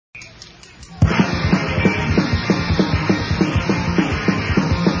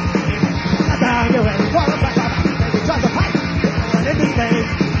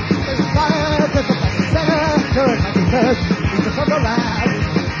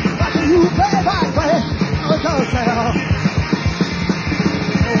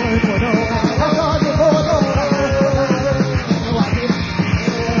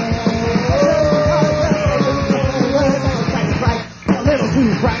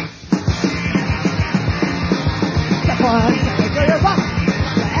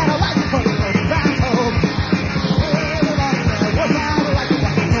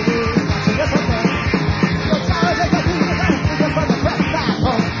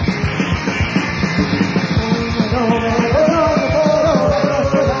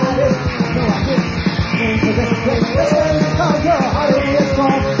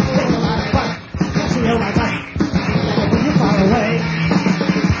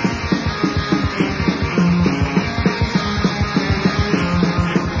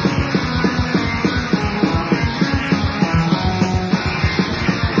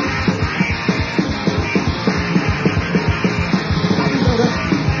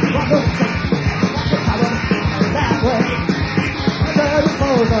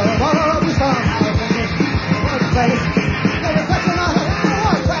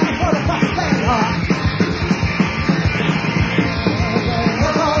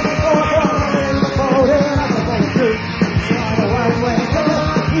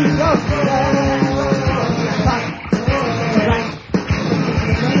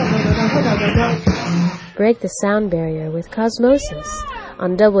break the sound barrier with Cosmosis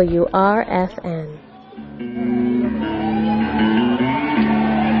on WRFN.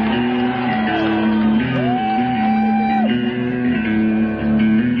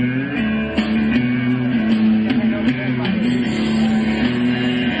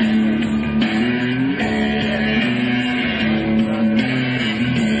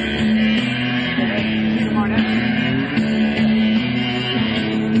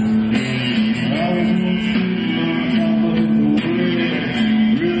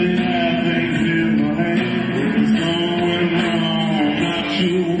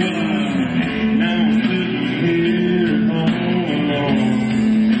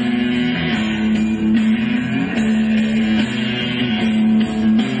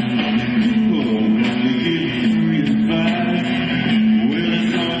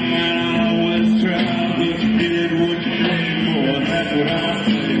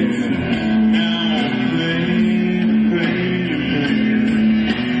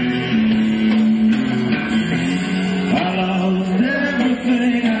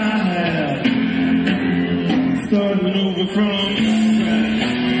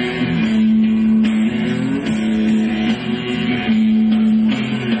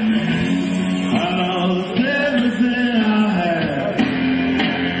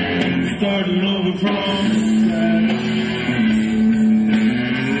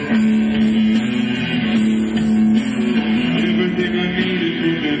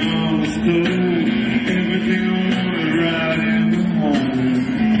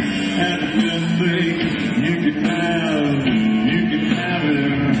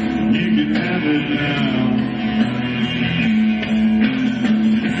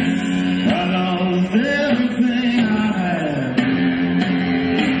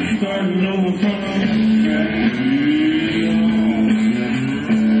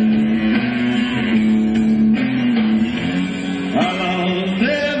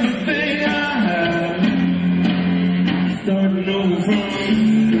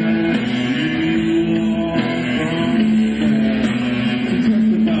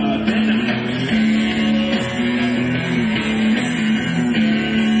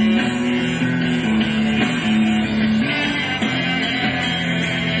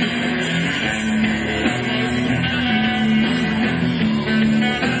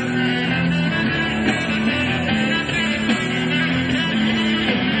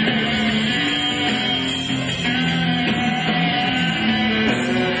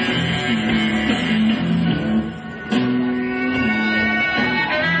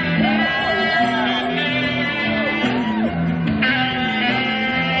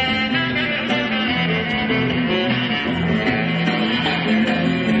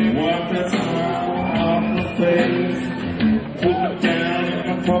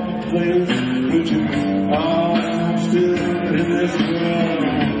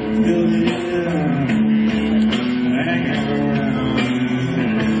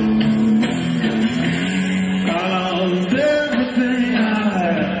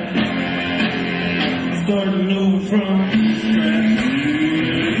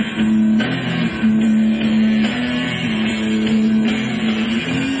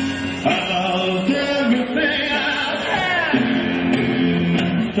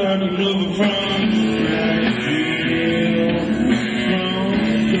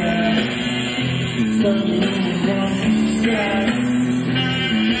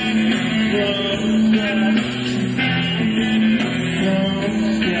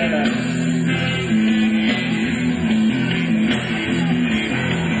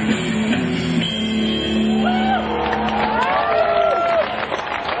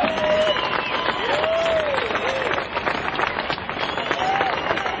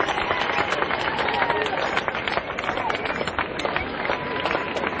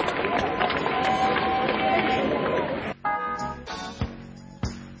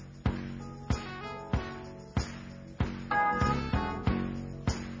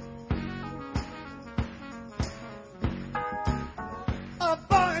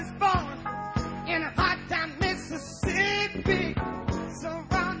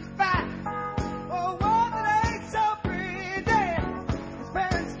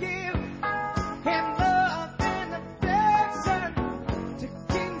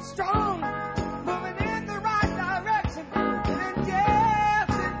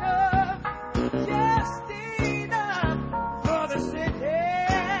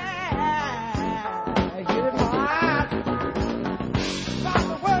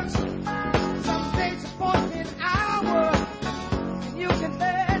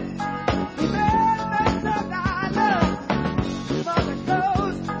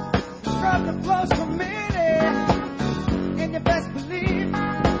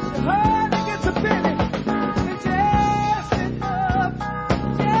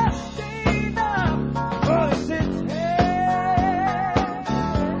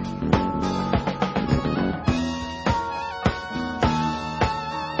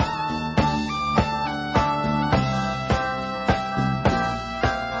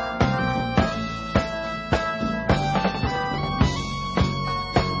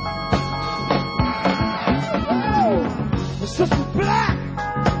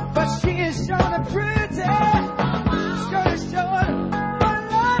 short and pretty. Skirt is short, but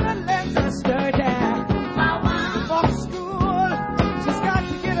Lord, her legs are sturdy. Off to school, she's got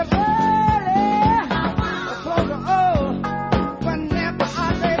to get up early. The clothes are old, but never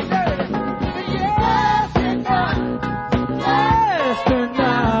are they dirty. But yes, enough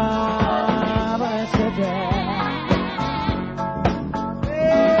today.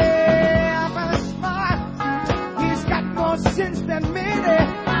 Yeah, but smart, he's got more sense than me.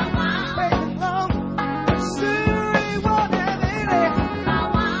 Waiting long, but sure he won't have any.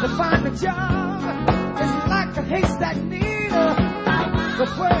 To find a job is like a haystack needle. But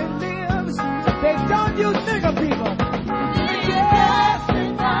where he lives, they don't use nigger people. Yes,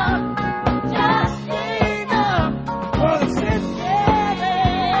 enough, just enough for the city.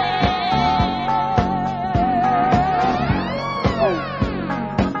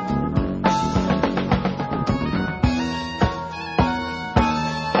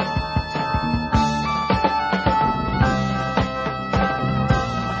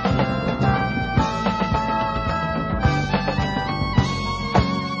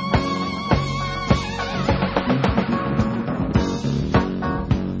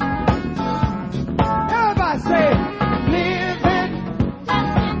 Everybody say, living.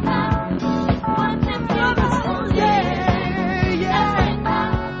 Yeah, yeah.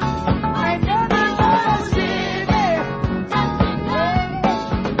 Ain't nothing but a city.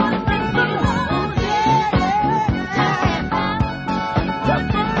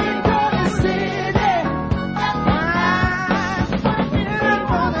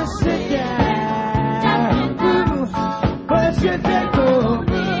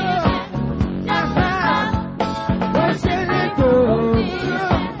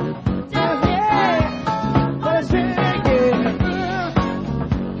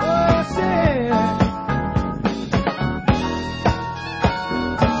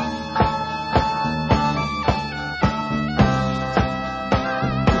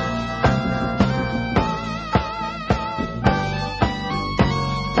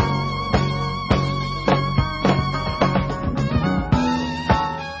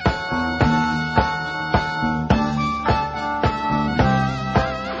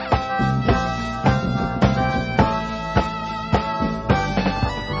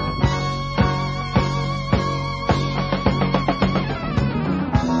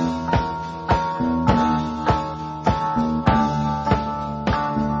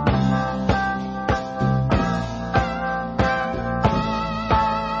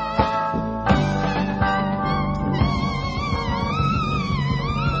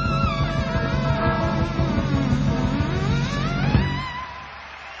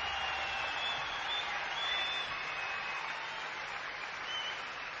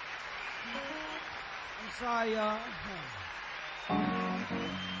 I'm sorry, y'all.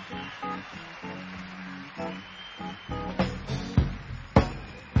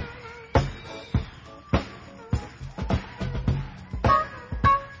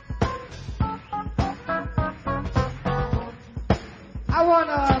 I want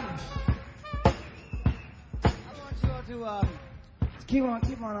you all to keep on.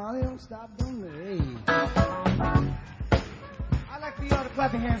 They don't stop doing it. Hey. I'd like for you all to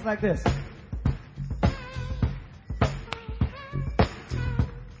clap your hands like this.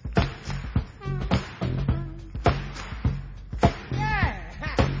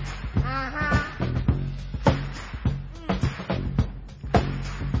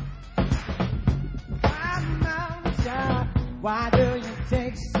 Why do you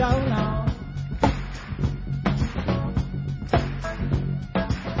take so long?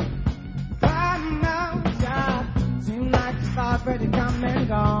 Come on, child. Seems like it's already come and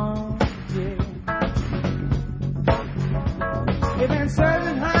gone. Yeah. You've been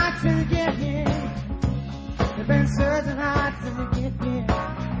searching hard to get here. You've been searching hard to get here.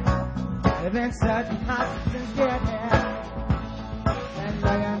 You've been searching hard to get here. And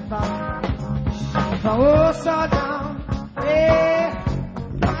looking for oh so long. Yeah,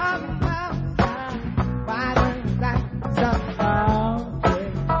 come on, why don't you like something wrong?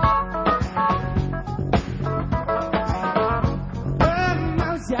 Come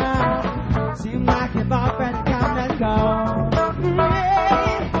on, child, seems like you've already come and gone. Yeah.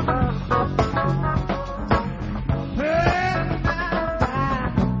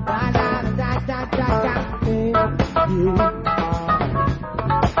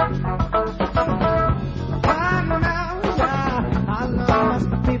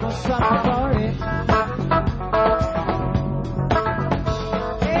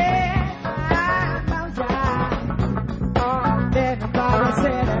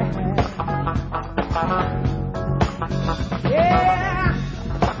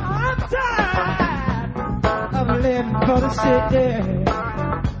 living for the city.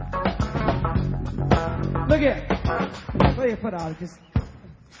 Look here. Where you put out? Just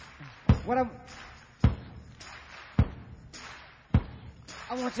what I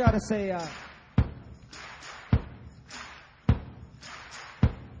want y'all to say. I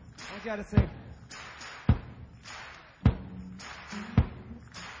want y'all to say.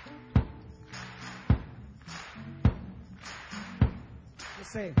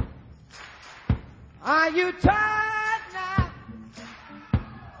 Just say. Are you tired now?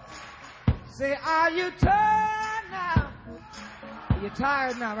 Say, are you tired now? You're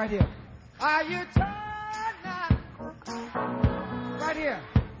tired now, right here. Are you tired now? Right here.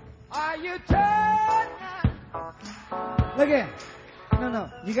 Are you tired now? Look here. No.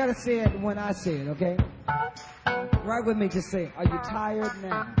 You gotta say it when I say it, okay? Right with me, just say, are you tired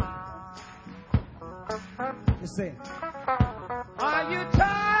now? Just say it. Are you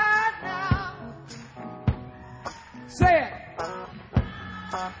tired now? Say it.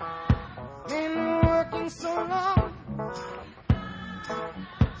 Been working so long.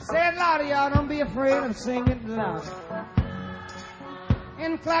 Say it louder, y'all. Don't be afraid of singing it loud.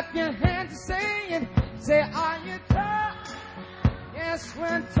 And clap your hands and sing it. Say, are you tired? Yes,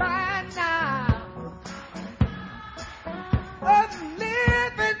 we're tired now. Of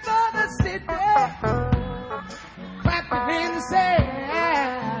living for the city. Clap your hands and say,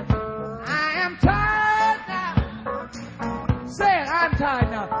 I am tired now. Say it, I'm tired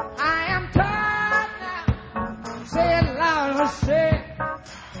now. I am tired now. Say it louder, say it.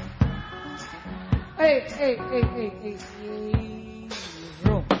 Hey.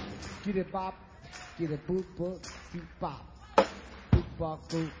 Room. Get it bop, get it boop, boop, beep bop. Boop bop,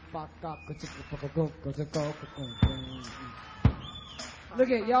 boop, bop, bop, go. Look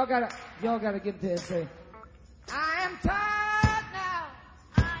at y'all gotta get there and say, I am tired now.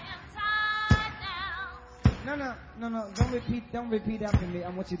 I am tired now. No. Don't repeat after me. I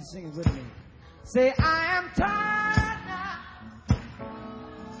want you to sing it with me. Say, I am tired now.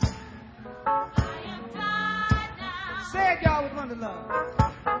 I am tired now. Say it, y'all, with one love.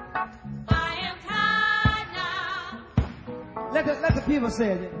 I am tired now. Let the people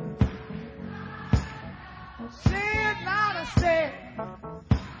say it. Say it louder, say it.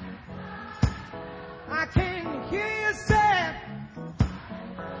 I can't hear you say it.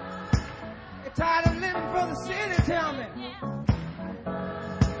 You're tired of living for the city, tell me.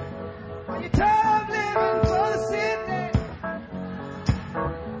 Are you tired of living for the city?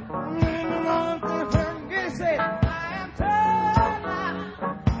 Get it, say it. I am tired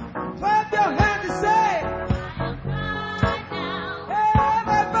now. Clap your hands and say it.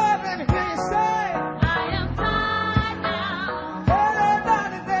 Everybody, let me hear you say it. I am tired now.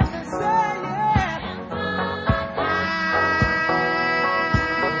 Everybody, let me say it.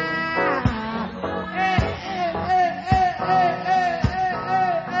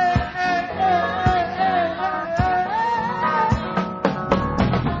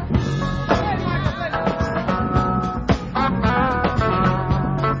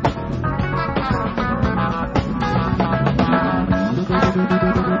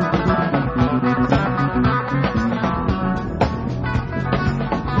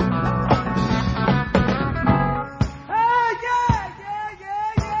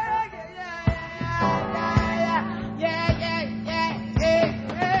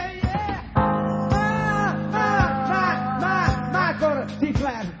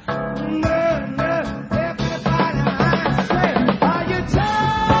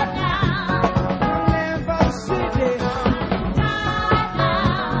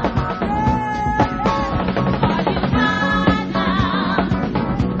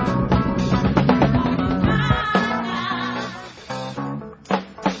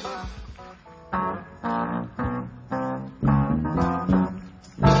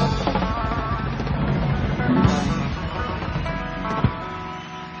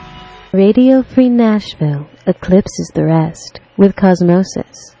 Radio Free Nashville eclipses the rest with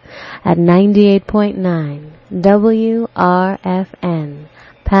Cosmosis at 98.9 WRFN,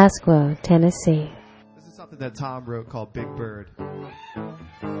 Pasquo, Tennessee. This is something that Tom wrote called Big Bird.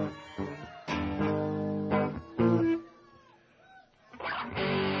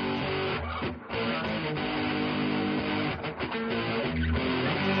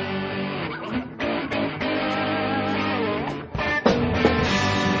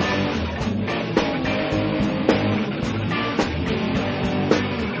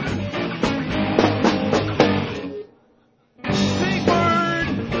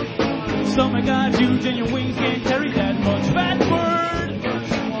 So my God, huge and your wings can't carry that much fat bird.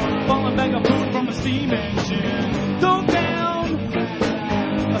 Falling back of food from a steam engine. Go down.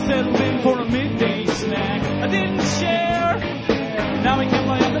 I settled in for a midday snack. I didn't share. Now we can't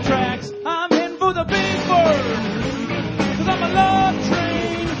fly on the tracks. I'm in for the big bird. 'Cause I'm a love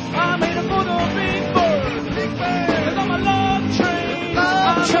train. I'm headed for the big bird. 'Cause I'm a love train.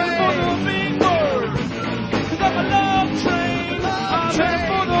 I'm headed for the big bird. 'Cause I'm a love train. I'm headed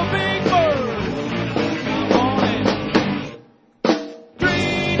for the big bird. I'm on it.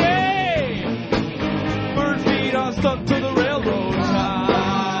 Greedy. Bird feet are stuck to the railroad tie.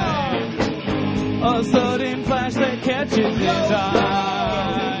 A sudden flash that catches his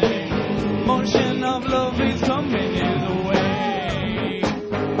eye. Motion of love is coming his way.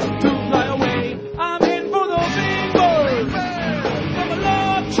 To fly away, I'm in for the big bird. I'm a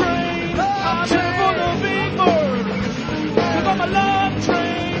love train. I'm in for the big bird. 'Cause I'm a love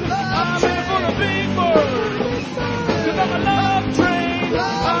train. I'm in for the big bird. 'Cause I'm a love train.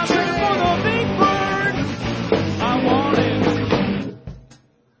 I'm in for the big bird. I want it.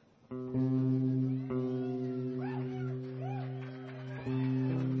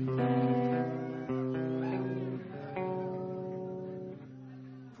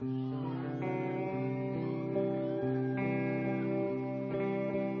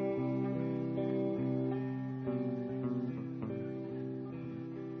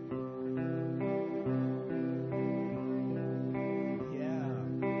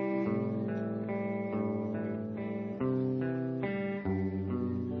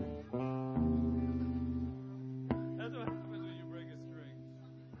 That's what happens when you break a string.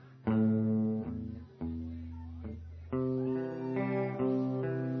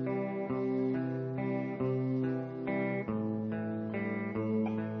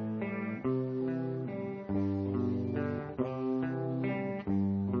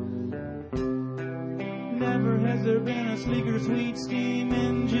 Never has there been a sleeker, sweet steam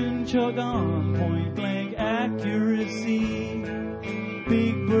engine chug on point blank accuracy.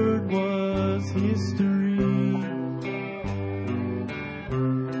 Big Bird was history.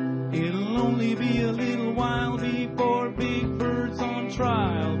 It'll only be a little while before Big Bird's on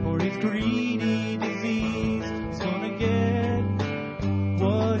trial for his greedy disease. He's gonna get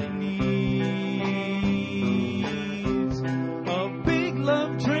what he needs. A big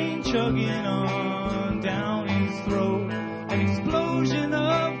love train chugging on down his throat. An explosion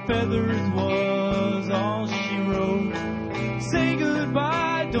of feathers was all she wrote. Say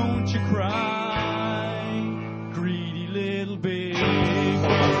goodbye, don't you cry, greedy little big bird.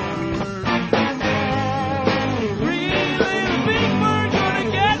 Greedy little big bird,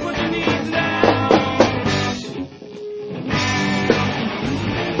 gonna get what you need now.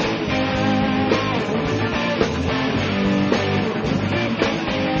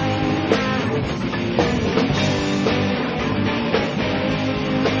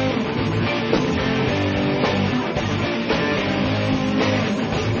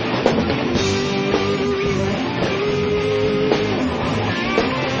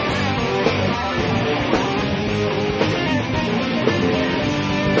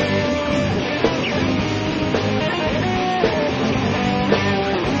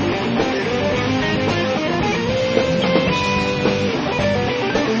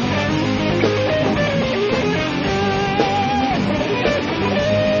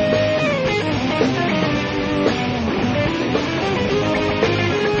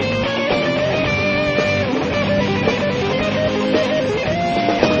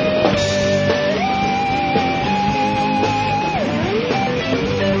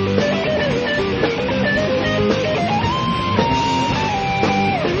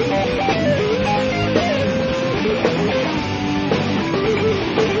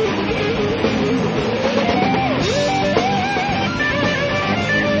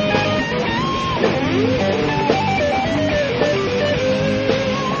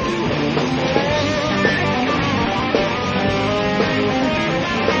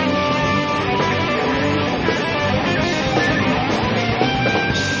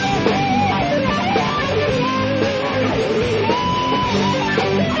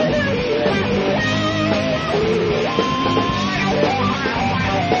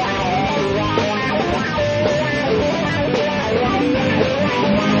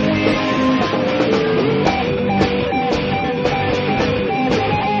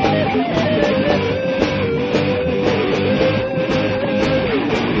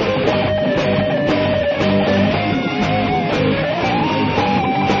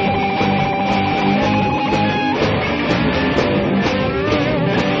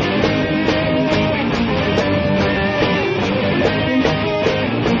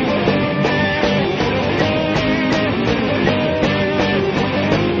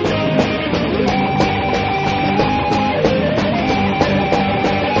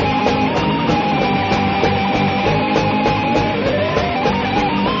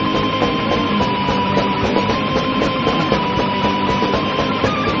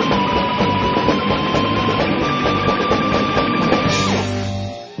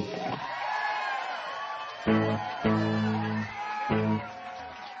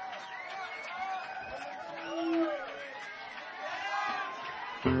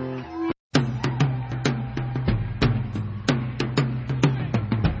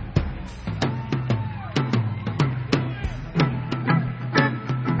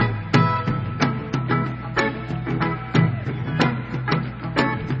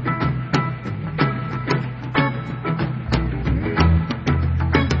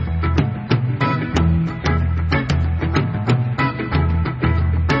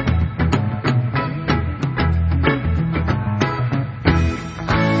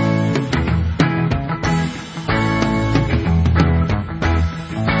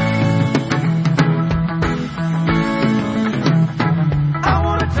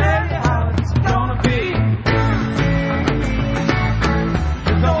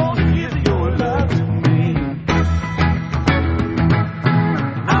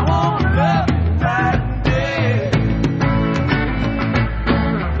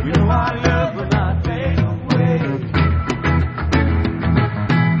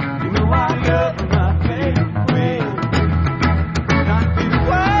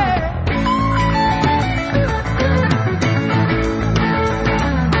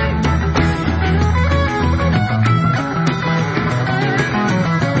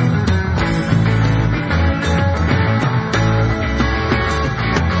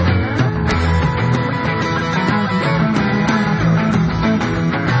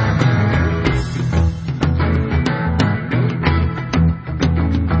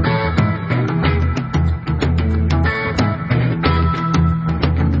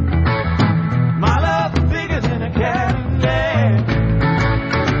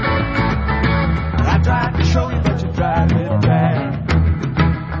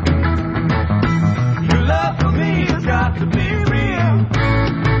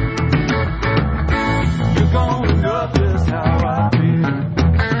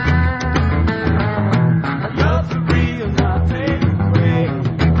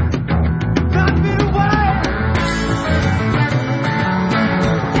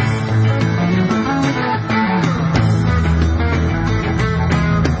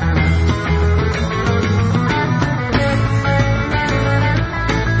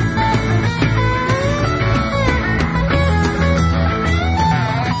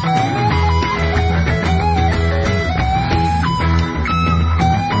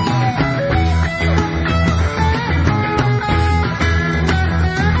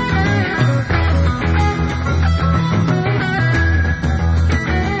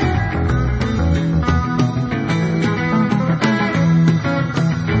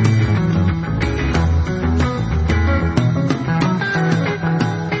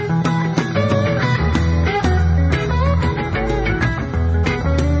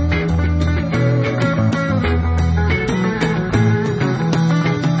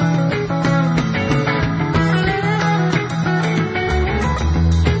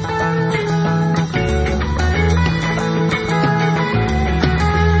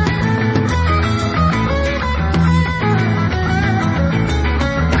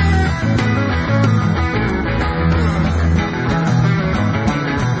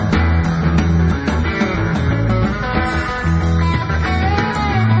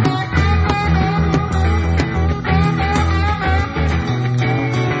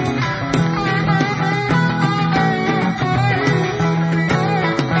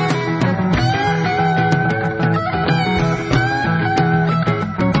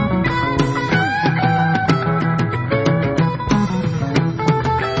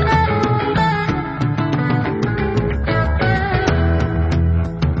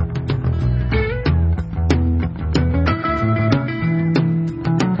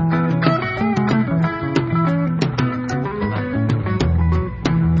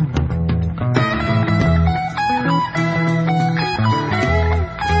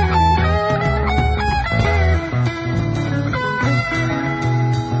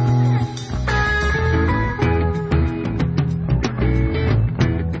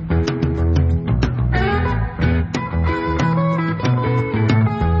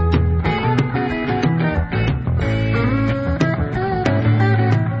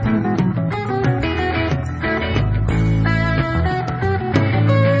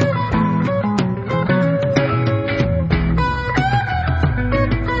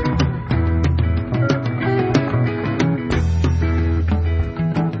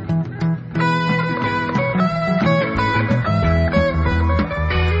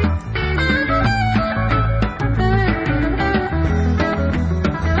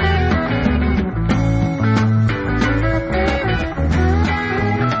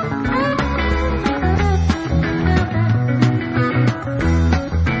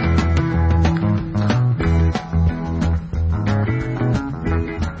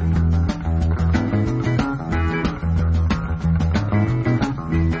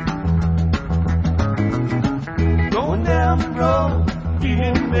 down the road, feet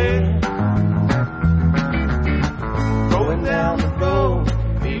in bed. Going down the road,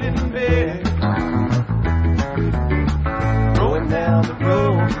 feet in bed. Going down the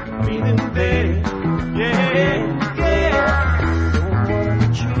road, feet in bed. Yeah, yeah. Don't wanna be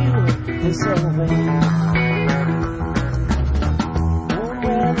treated this way. Going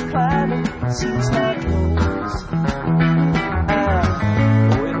where the climate seems like clothes.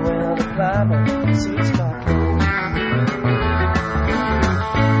 Going where the climate seems like clothes.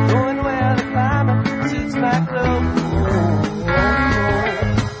 Going where the climate seems like clothes.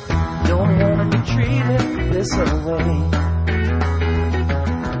 Don't wanna be treated this way.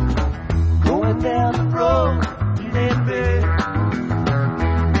 Going down the road, feeling bad.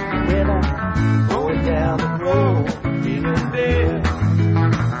 When I'm going down the road, feeling bad.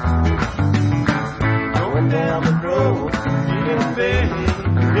 Going down the road, feeling bad.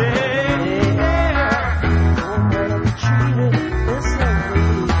 Yeah, yeah. Don't wanna be treated this way.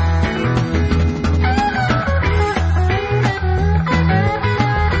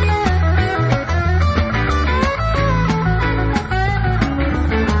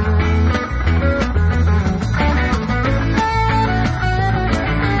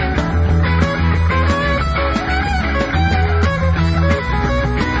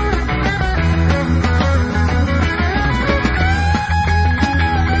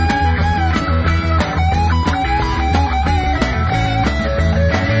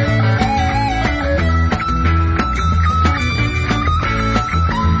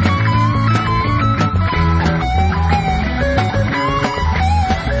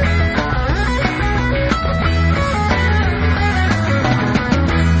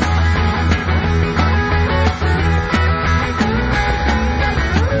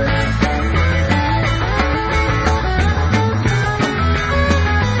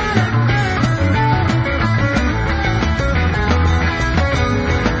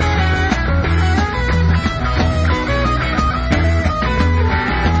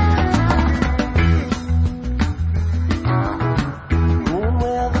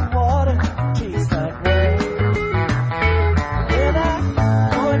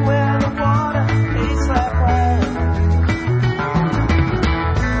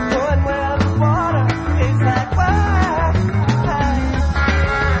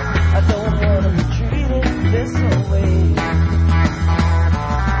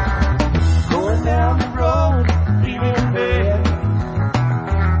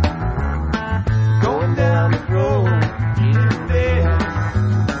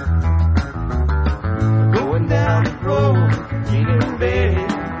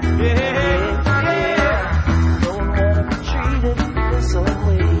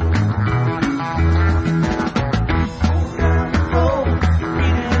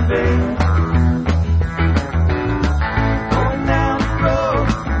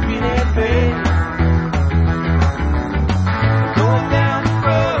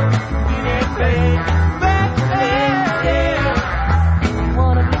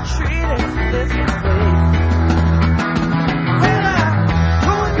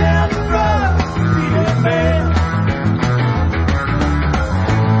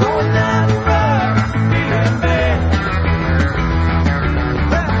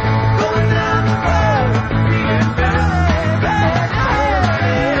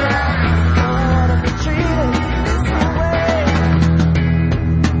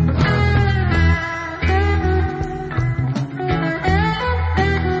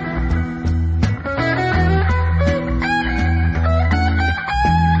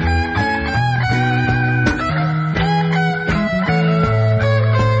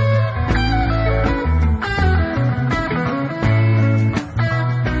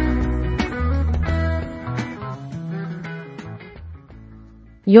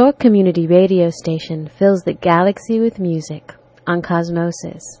 Your community radio station fills the galaxy with music on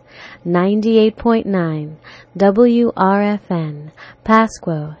Cosmosis 98.9 WRFN,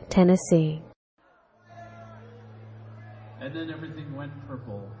 Pasquo, Tennessee. And then everything went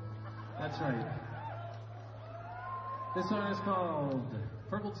purple. That's right. This one is called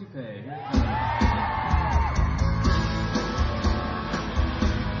Purple Toupee. Here it comes.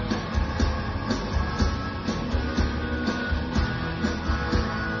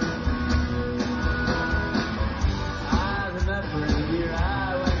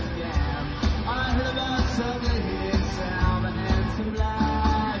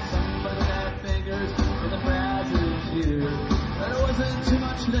 Too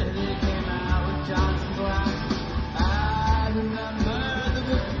much that it came out with Johnson Black. I remember the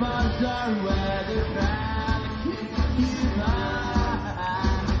big bars are where they found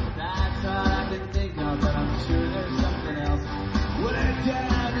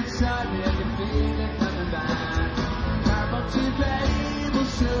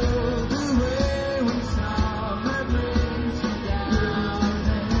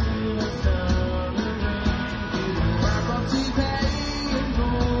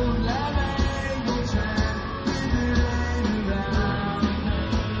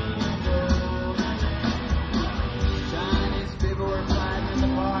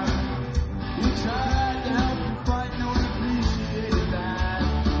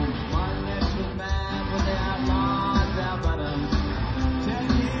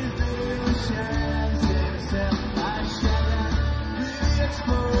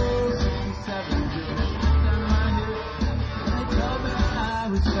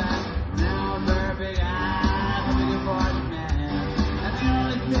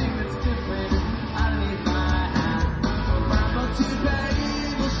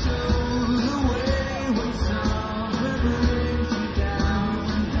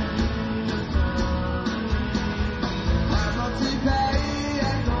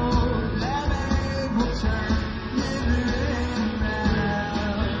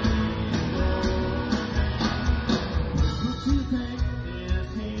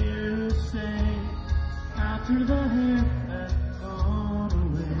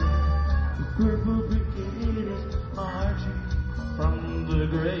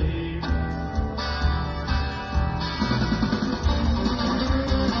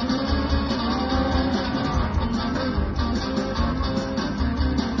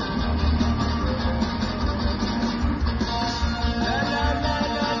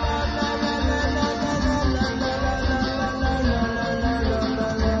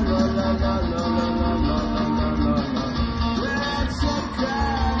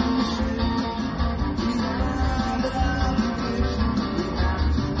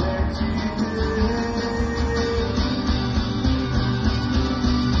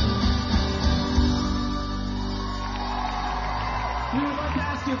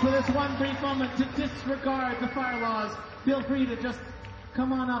Disregard the fire laws. Feel free to just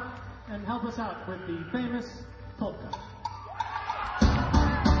come on up and help us out with the famous polka.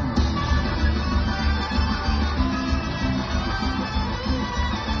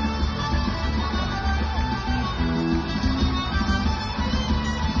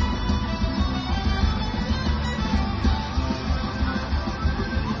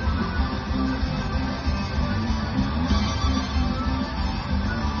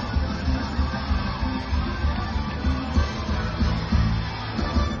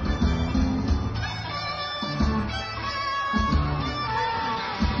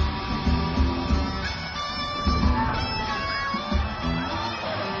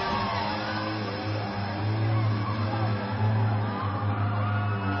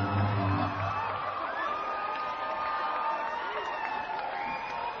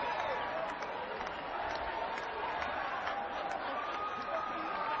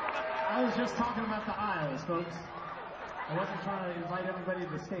 I was just talking about the aisles, folks. I wasn't trying to invite everybody to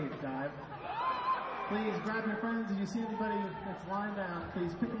the stage dive. Please grab your friends. If you see anybody that's lying down,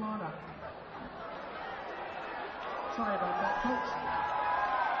 please pick them on up. Sorry about that, folks.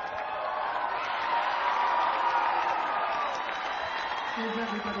 Is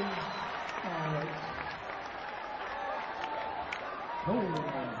everybody all right?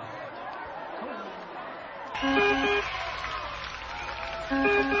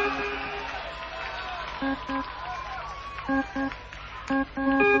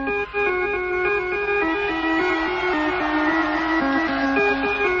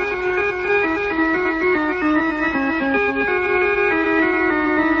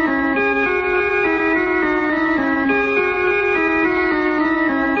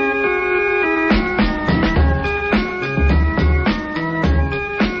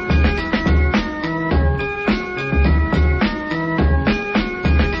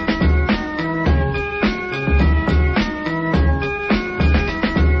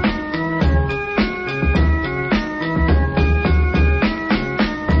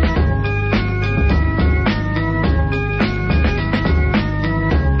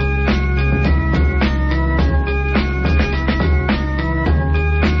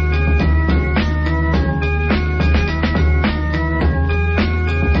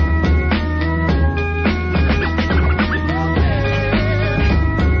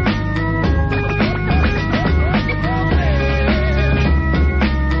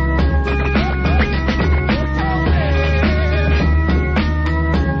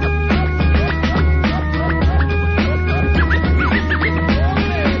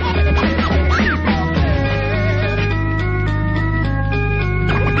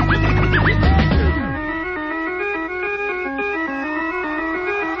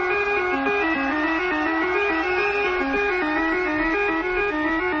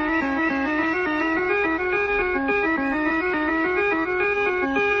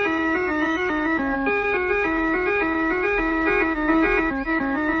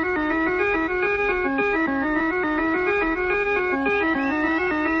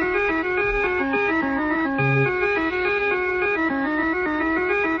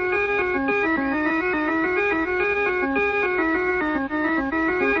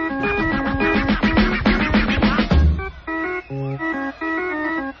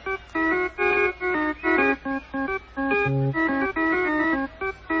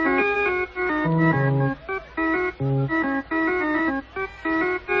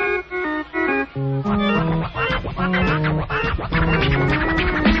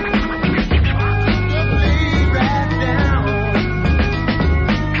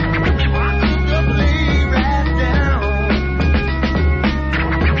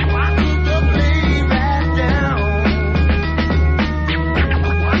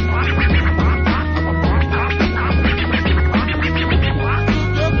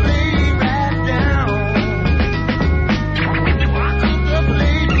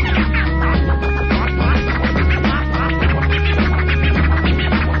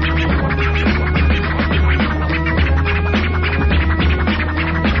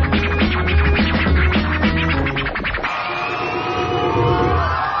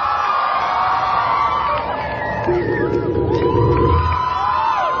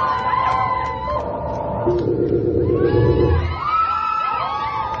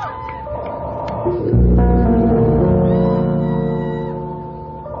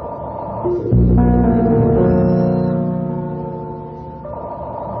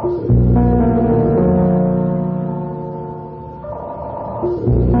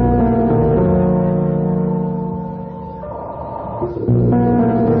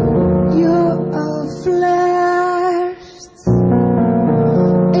 You're a flirt.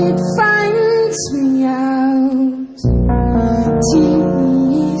 It finds me out.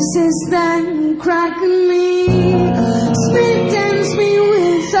 Teases then crack me. Spit dance me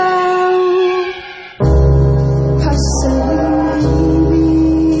without possibility.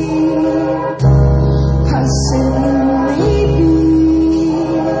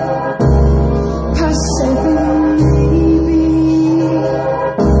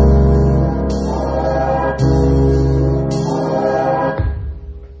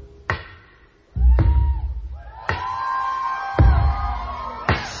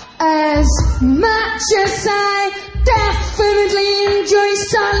 As much as I definitely enjoy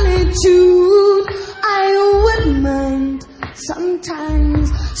solitude, I wouldn't mind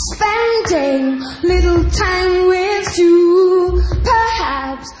sometimes spending little time with you.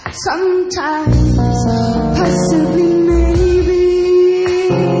 Perhaps sometimes, possibly, maybe,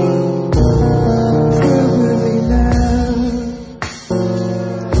 probably love.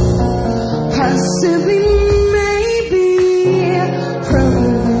 Possibly, maybe,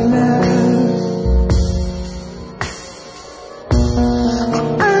 probably.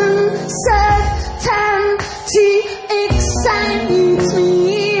 Excites me,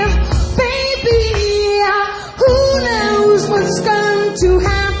 baby. Who knows what's going to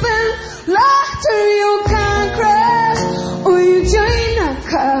happen? Laughter you can't cross, or you join a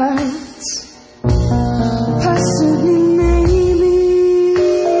cult. Possibly, maybe,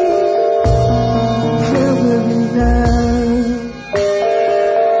 probably love.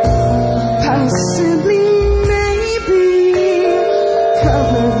 Possibly, maybe,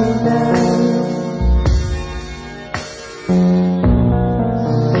 probably love.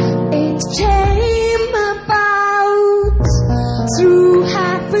 It came about through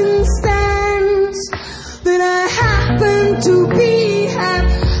happenstance that I happened to be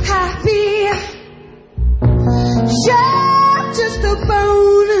happy. You're just a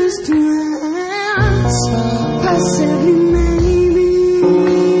bonus to us. Possibly, maybe,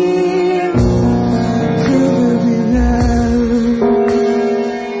 probably love.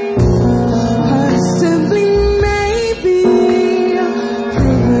 Possibly, maybe,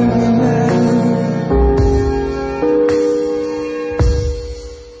 probably love.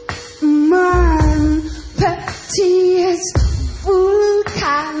 Mon petit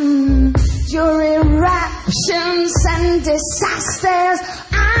vulcan, your eruptions and disasters,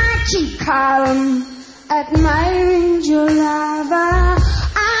 I keep calm, admiring your lava.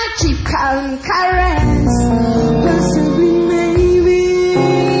 I keep calm, currents. Possibly, maybe,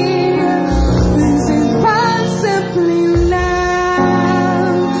 this is possibly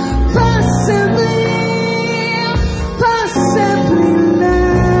love. Possibly, possibly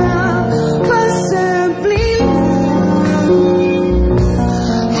love. Possibly love.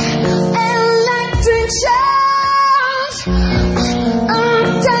 Electric shocks, a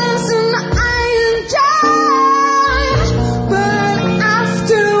dozen iron jars. But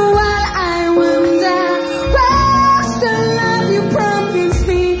after a while I wonder, where's the love you promised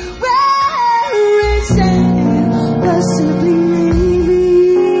me? Where is it? Possibly, maybe,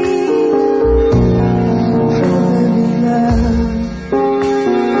 probably love.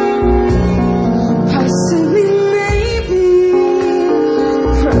 Possibly, maybe,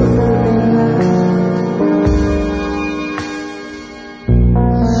 probably love.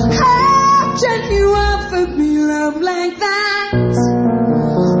 How can you offer me love like that?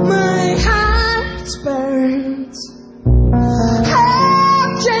 My heart burns.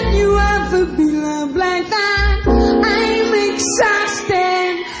 How can you ever be loved like that? I'm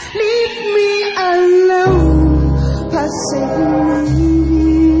exhausted. Leave me alone. Possibly, maybe,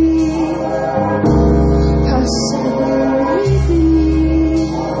 possibly, maybe,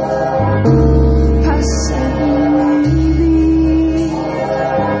 possibly, maybe.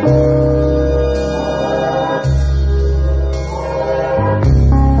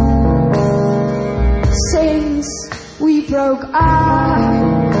 Since we broke up,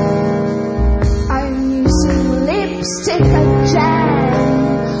 I'm using lipstick again.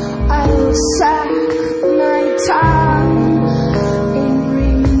 I will suck my tongue in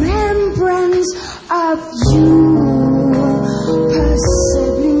remembrance of you.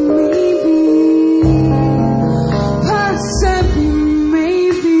 Possibly, maybe, possibly,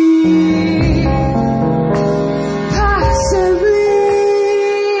 maybe, possibly,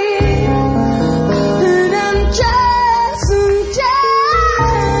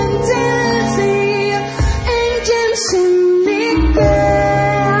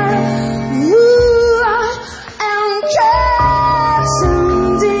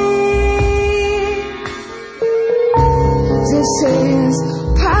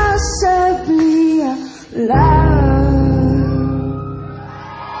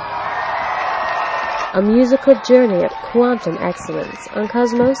 musical journey of quantum excellence on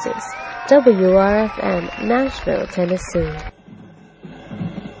Cosmosis, WRFM, Nashville, Tennessee.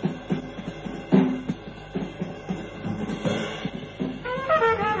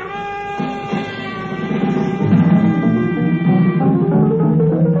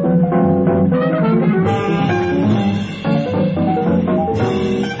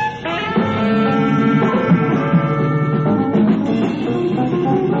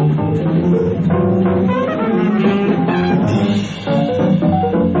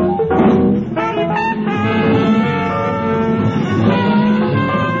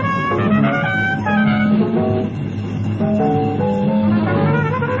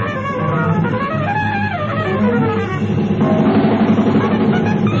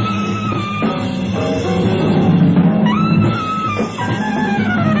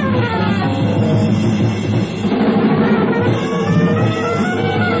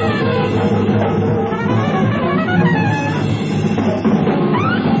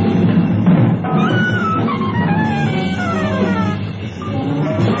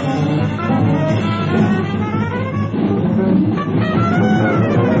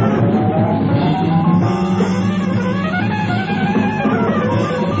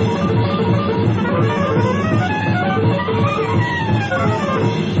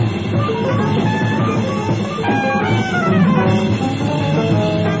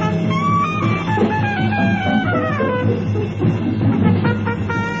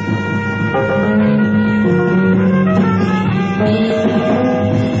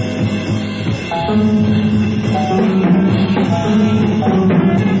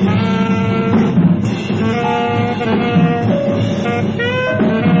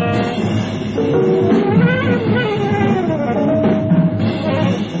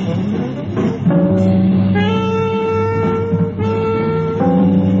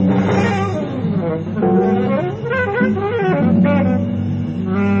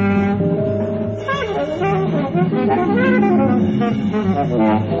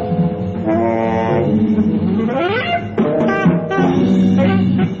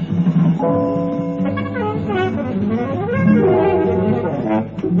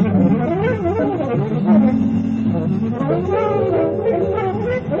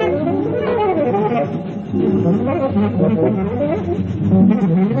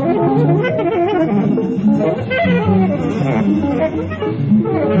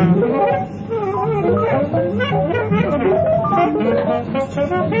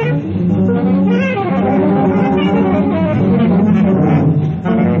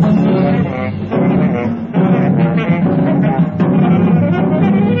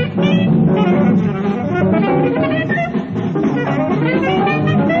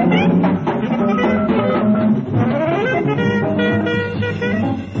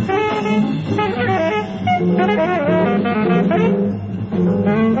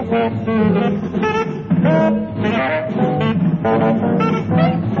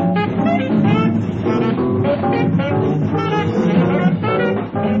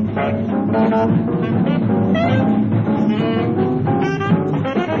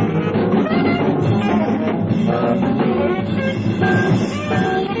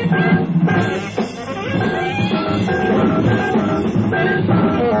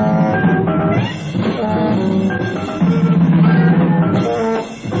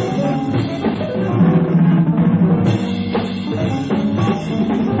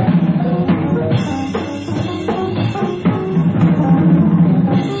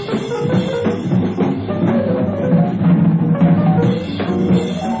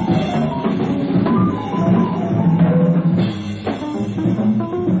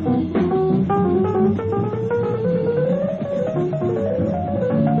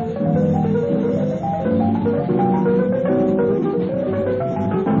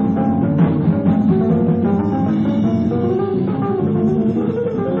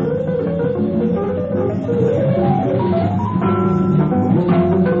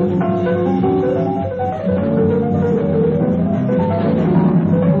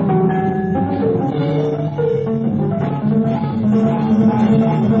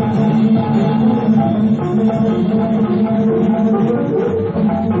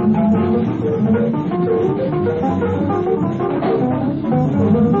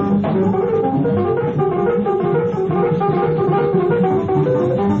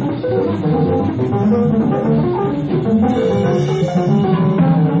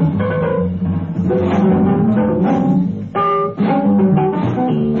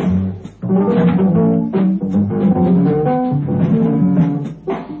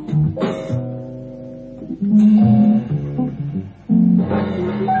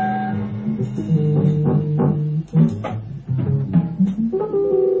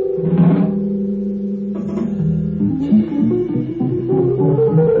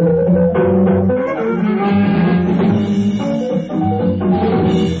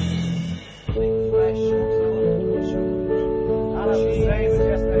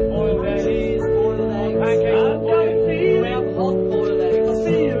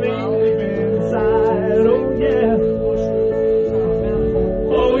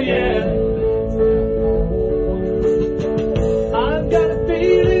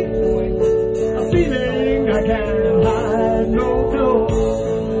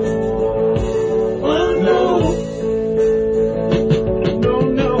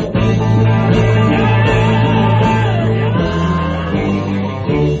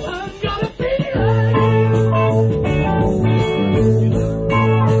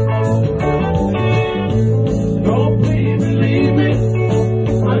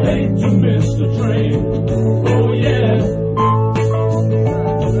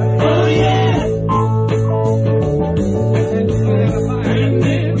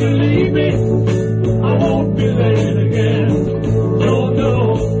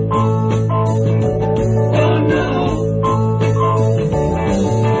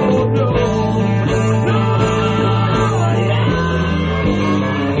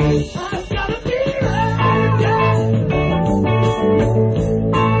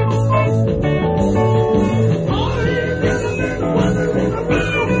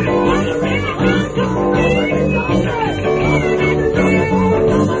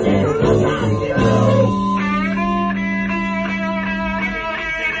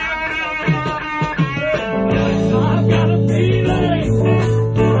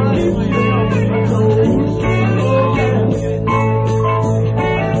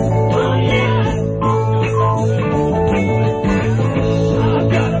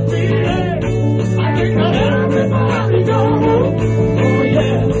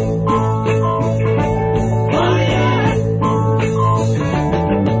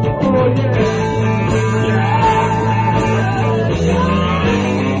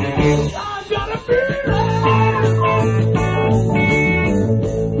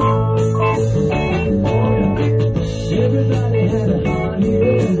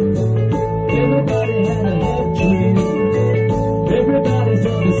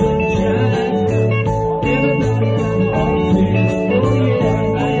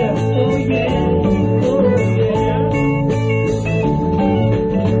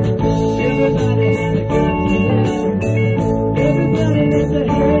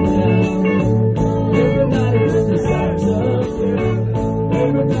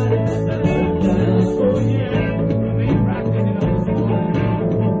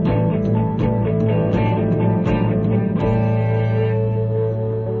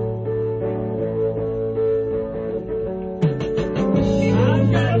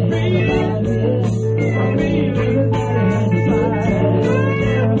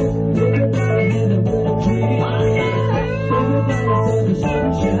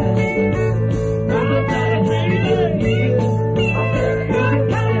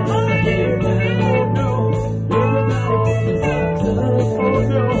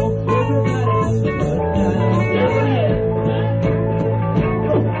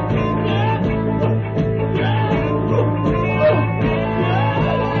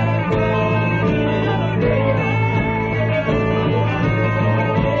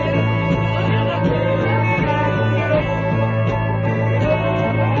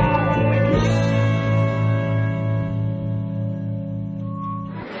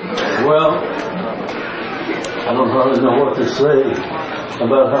 Say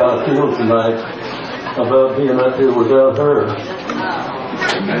about how I feel tonight about being out here without her.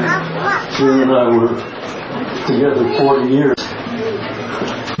 She and I were together 40 years,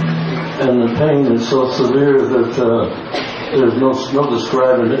 and the pain is so severe that there's no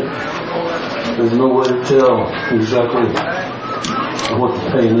describing it. There's no way to tell exactly what the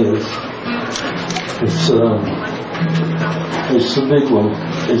pain is. It's the big one.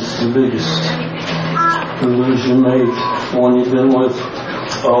 It's the biggest illusion made one you've been with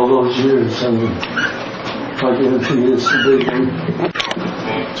all those years, and I guarantee you it's the big one.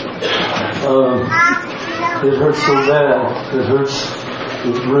 It hurts so bad. It hurts.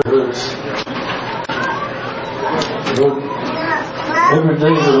 It really hurts. But every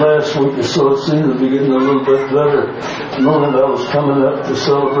day the last week or so it seemed to be getting a little bit better, knowing that I was coming up to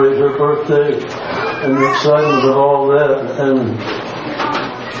celebrate her birthday and the excitement of all that, and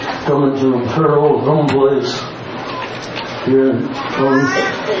coming to her old home place here on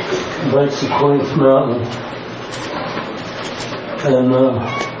banks of Queens Mountain, and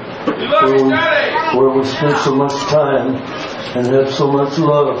where we spent so much time and have so much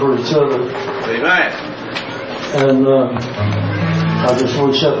love for each other. Amen. And I just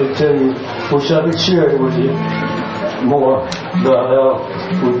wish I could tell you, wish I could share it with you more about how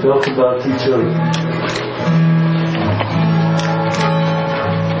we felt about each other.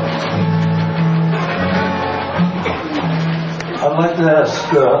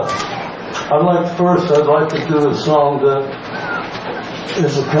 I'd like to do a song that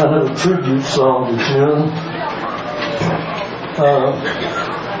is a kind of a tribute song to June.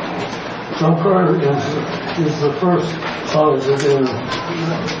 Jumper is the first song. Is it in?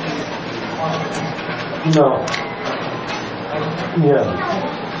 No. Yeah.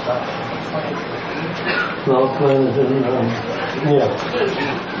 No, playing it in.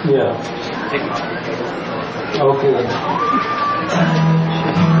 Yeah. Okay.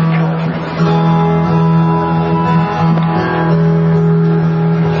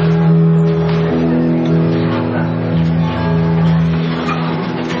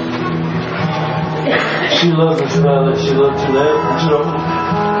 She loves this valley. She loves Jeanette and Joe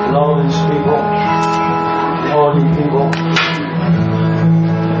and all these people. All you people.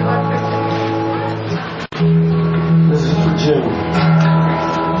 This is for Jim.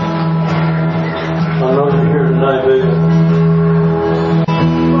 I know you're here tonight, baby.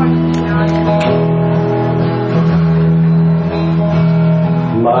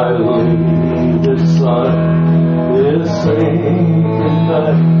 My lady sun is sinking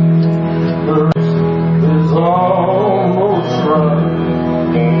back. The rest is almost right.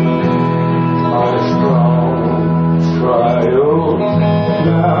 My strong trials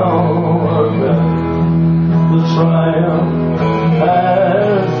now are back. The triumph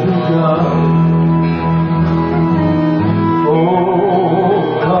has begun. Oh,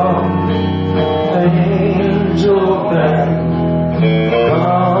 come, angel band,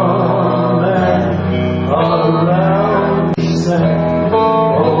 come and around the sand.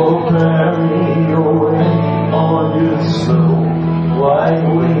 Oh, bear me away on your snow white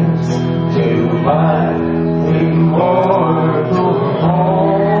wings to my immortal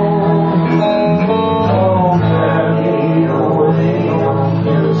home. Oh, bear me away on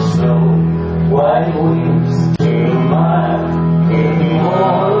your snow white wings to my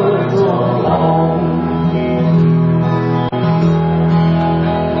immortal home.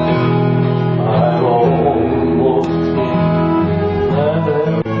 I'm almost at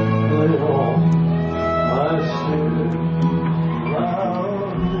every home. My spirit loud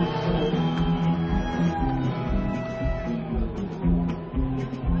to sing.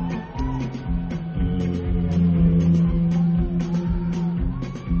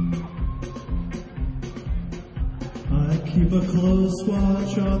 I keep a close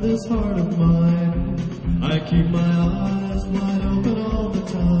watch on this heart of mine. I keep my eyes wide open all the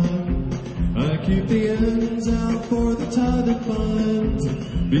time. I keep the ends out for the tide that binds.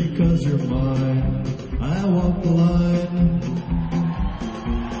 Because you're mine, I walk the line.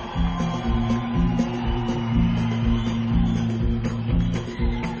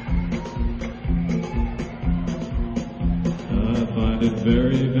 I find it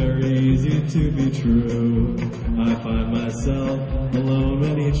very, very easy to be true. I find myself alone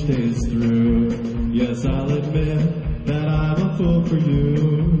when each day is through. Yes, I'll admit that I'm a fool for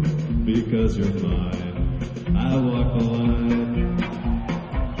you. Because you're mine, I walk the line.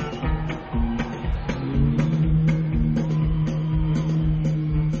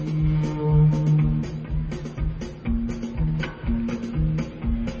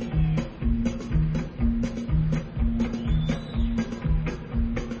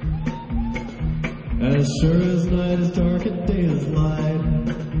 As sure as night is dark and day is light,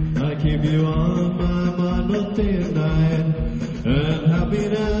 I keep you on my mind both day and night. And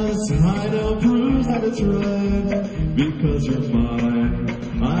happiness I know proves that it's right. Because you're mine,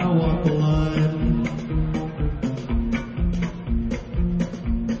 I walk the line.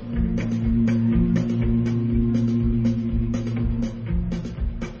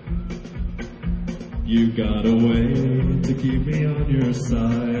 You got a way to keep me on your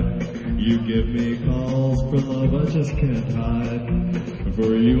side. You give me calls for love I just can't hide.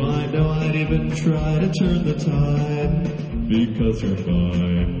 For you I know I'd even try to turn the tide. Because you're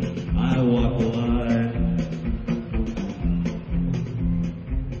mine, I walk the line.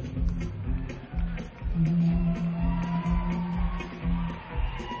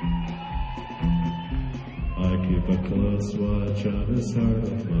 I keep a close watch on this heart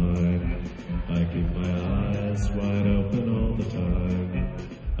of mine. I keep my eyes wide open all the time.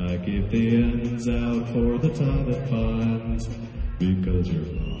 I keep the ends out for the time that finds. Because you're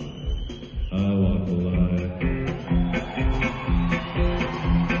mine, I walk the line.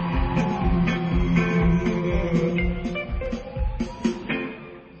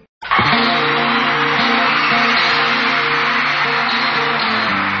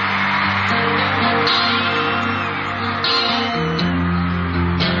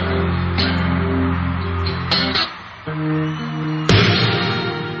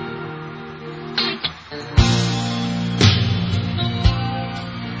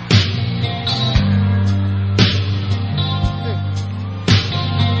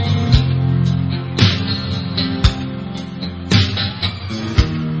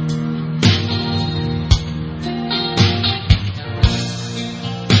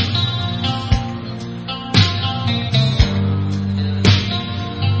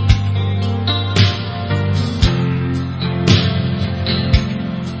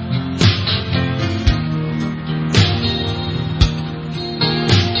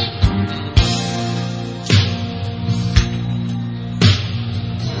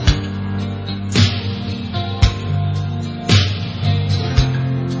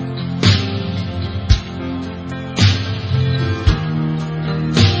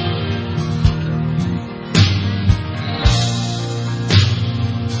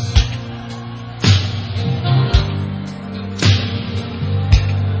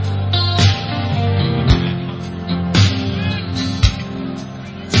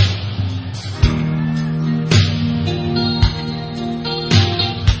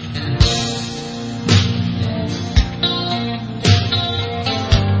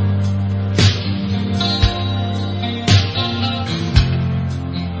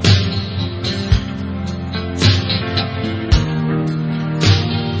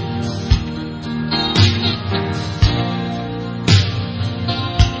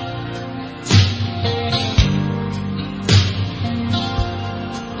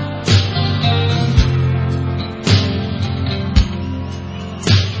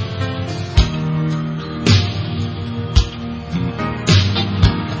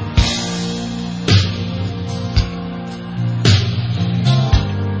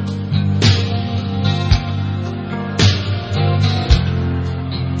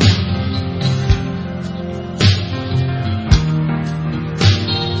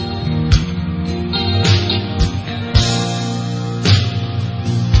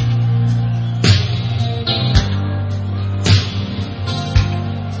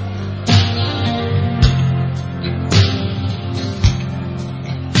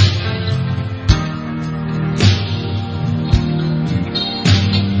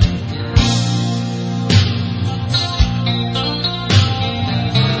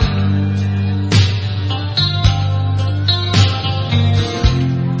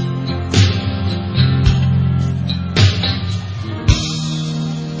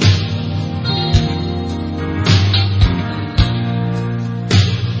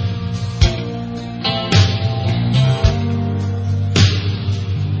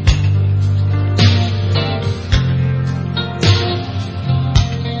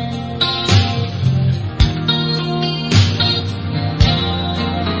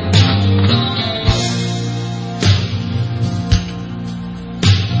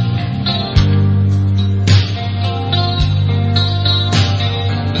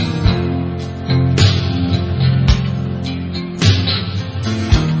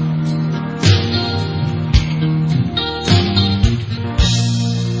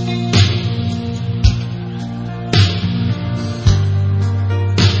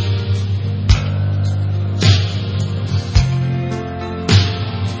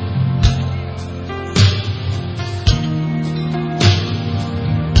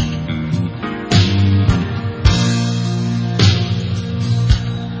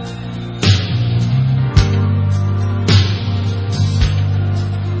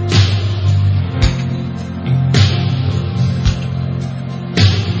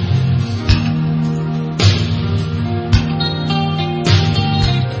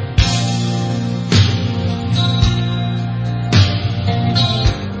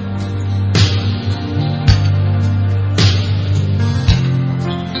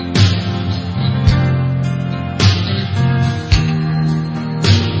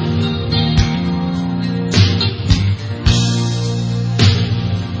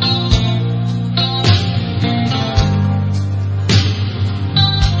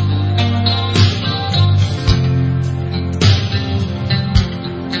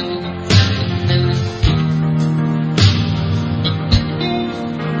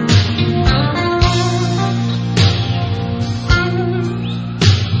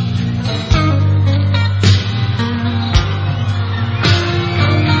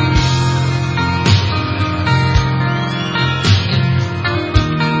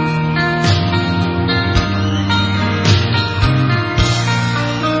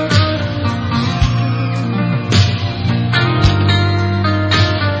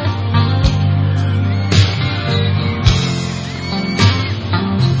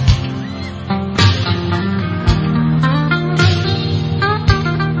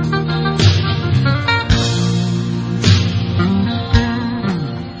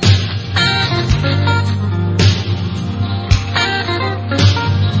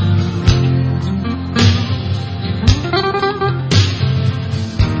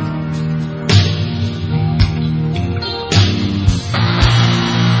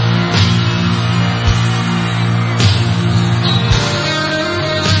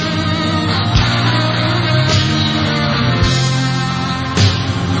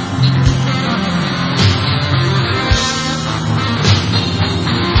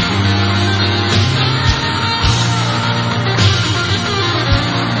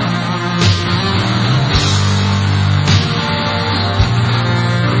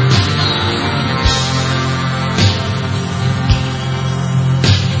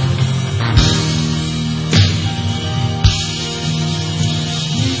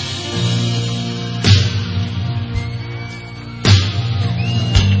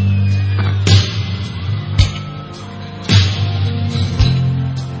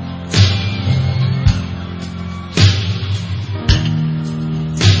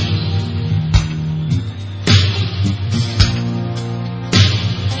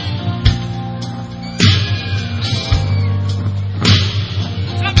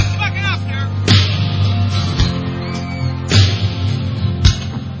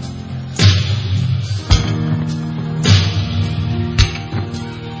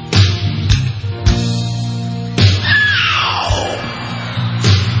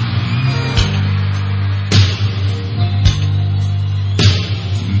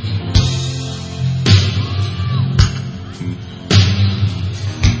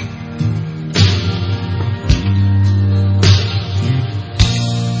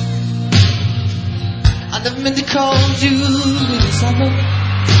 meant to call you in summer.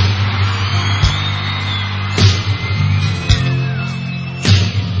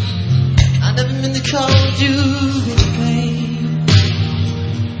 I never meant to call you in pain.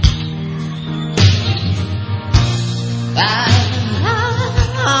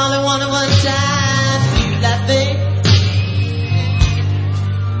 I only wanted one time to see you laughing.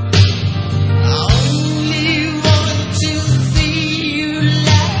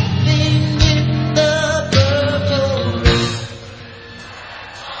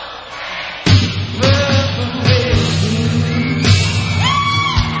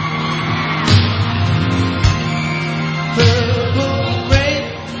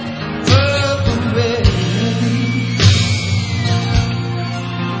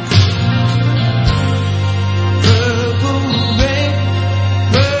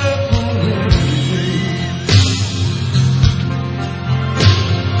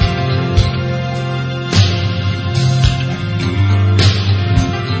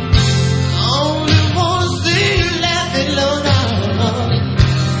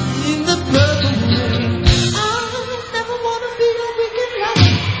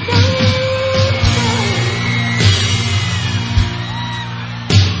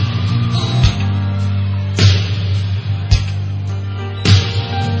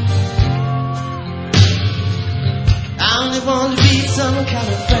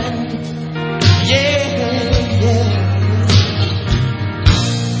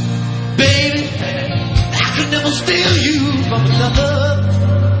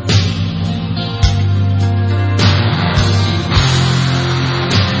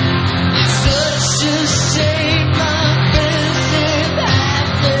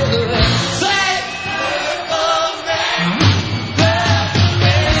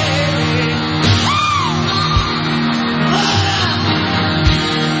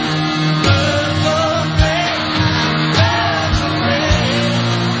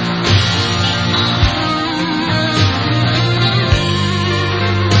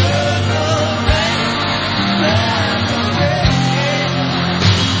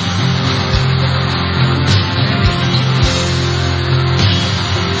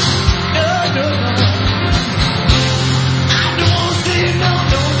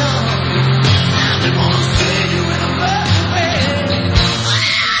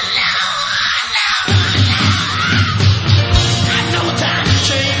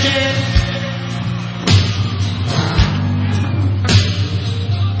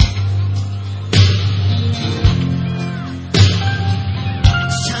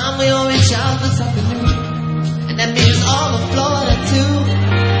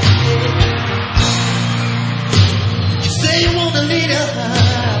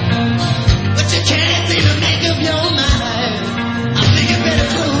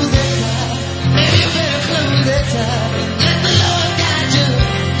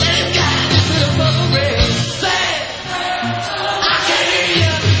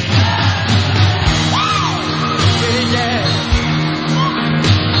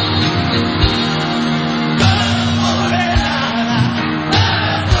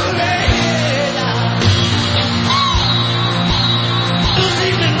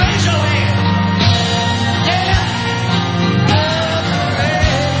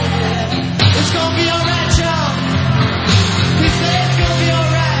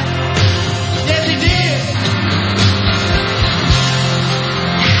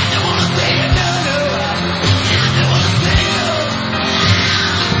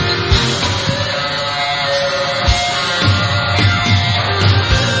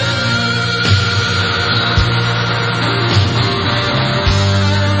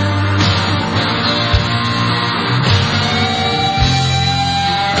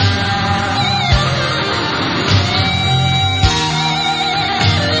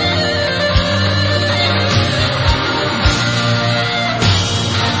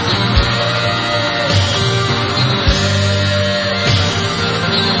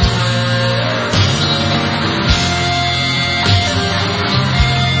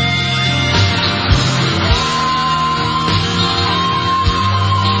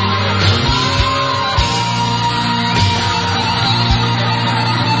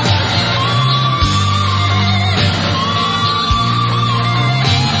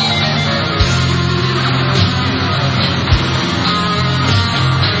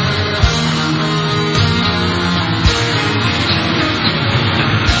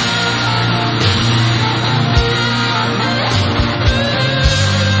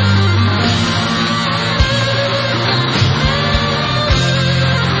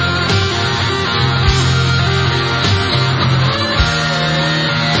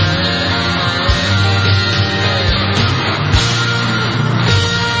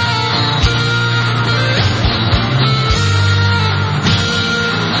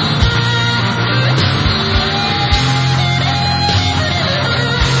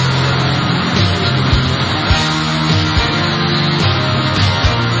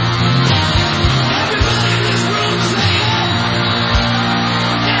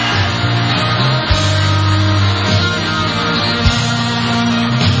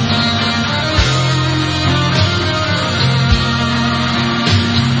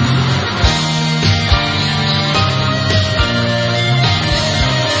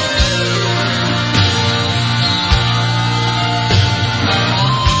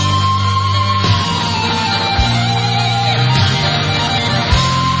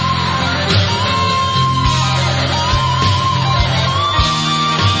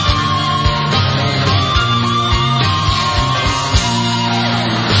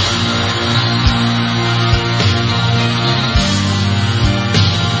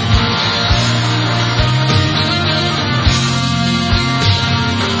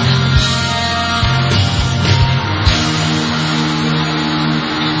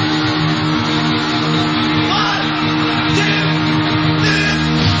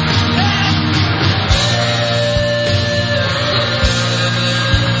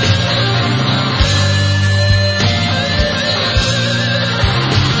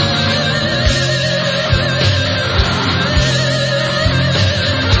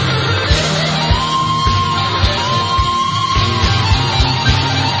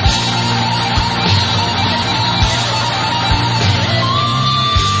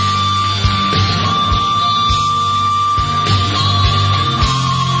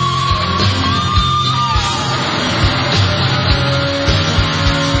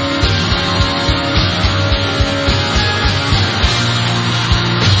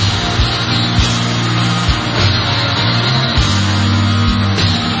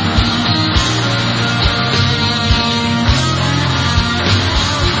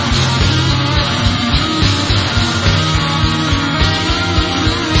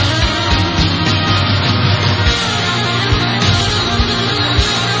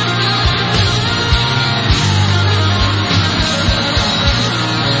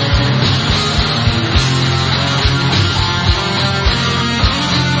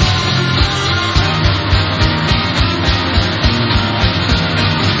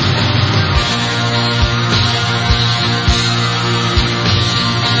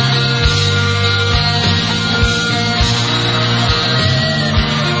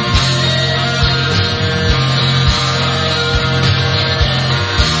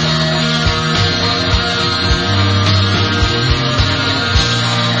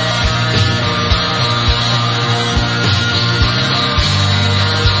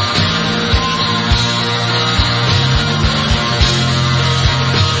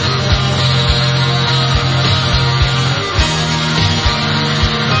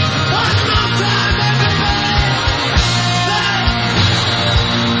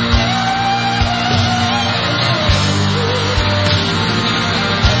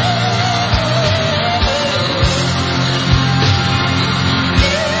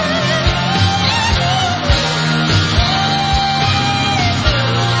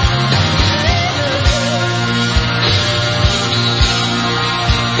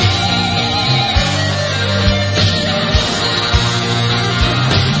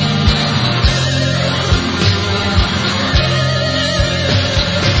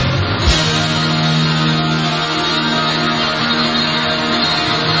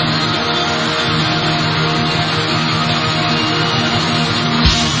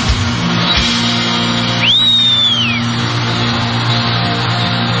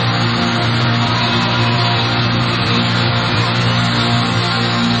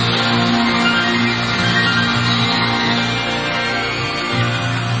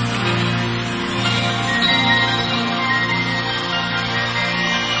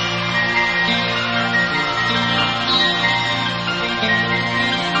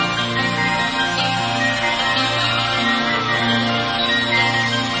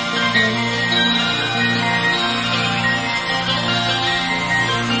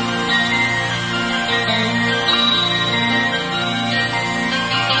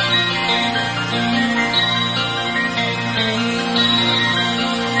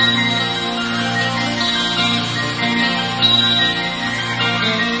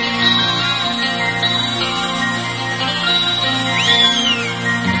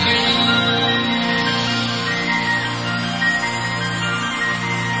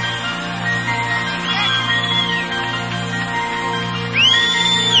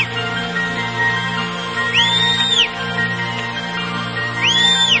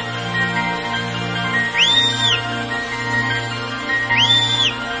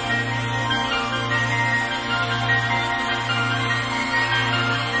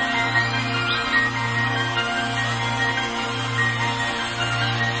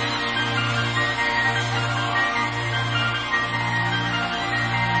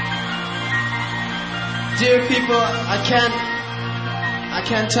 Dear people, I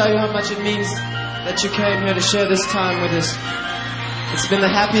can't tell you how much it means that you came here to share this time with us. It's been the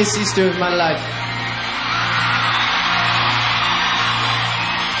happiest Easter of my life.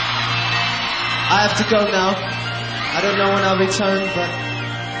 I have to go now. I don't know when I'll return, but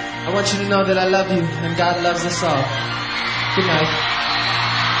I want you to know that I love you and God loves us all. Good night.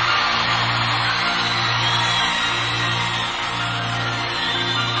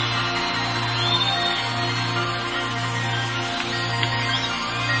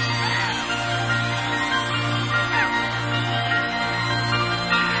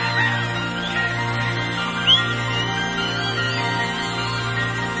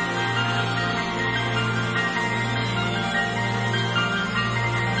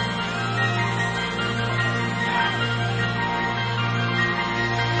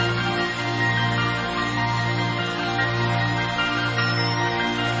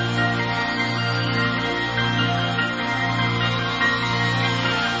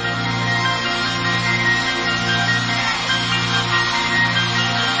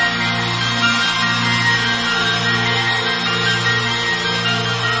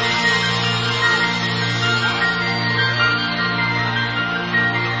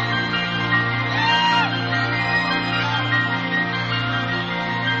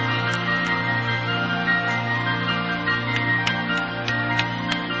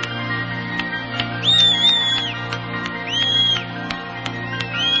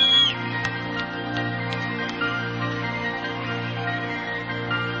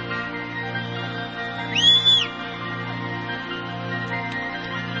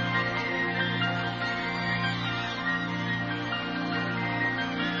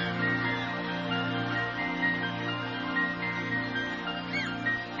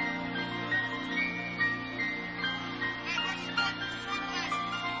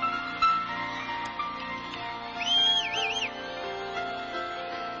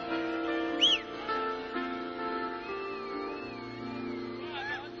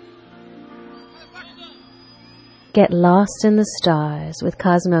 Get lost in the stars with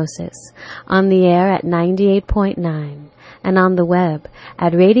Cosmosis, on the air at 98.9 and on the web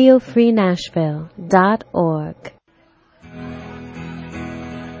at radiofreenashville.org.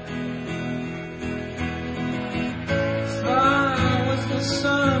 Far was the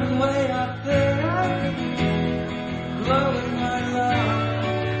sun way up there, glowing my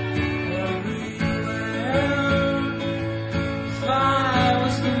love everywhere. Far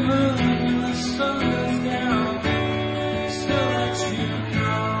was the moon when the sun was down, so that you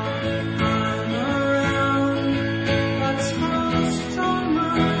know I'm around. That's how strong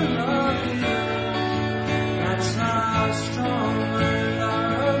my love is. That's how strong my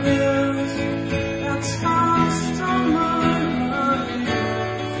love is. That's how strong my love is.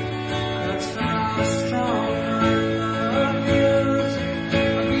 That's how strong my love is.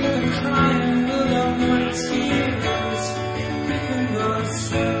 I'll be the crying will of my tears. You can go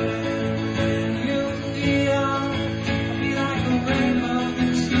swimming and you'll feel. I'll be like a rainbow, the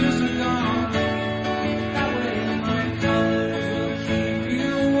tears are gone. That way my colors will keep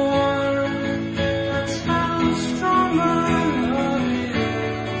you warm. That's how strong my love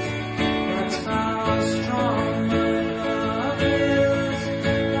is. That's how strong my love is.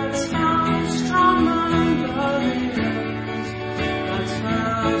 That's how strong my love is. That's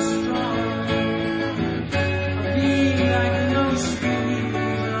how strong. I'll be like an ocean you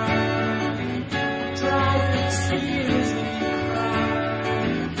dry the tears when you cry.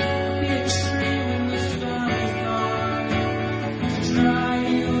 Be a tree when the sun is gone, to dry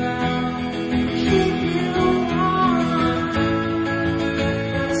you out and keep you warm.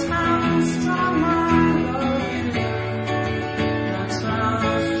 That's how strong my love is. That's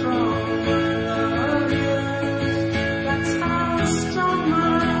how strong my love is. That's how strong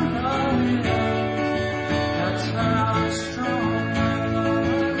my love is. That's how strong my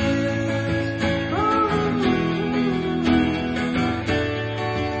love is. Oh,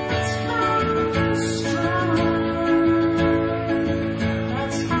 that's how strong.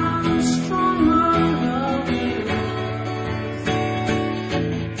 That's how strong my love is.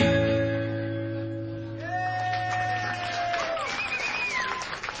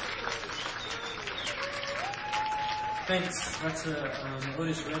 Thanks. That's a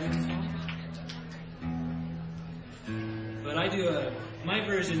Otis Redding song. But I do my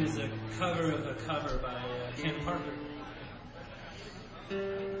version is a cover of a cover by Ken Parker.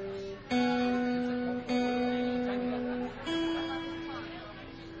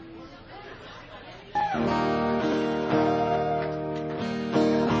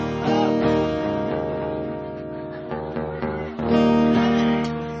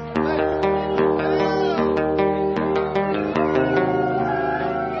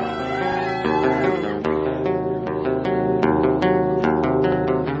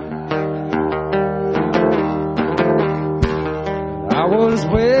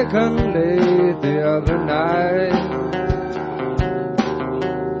 wakened late the other night.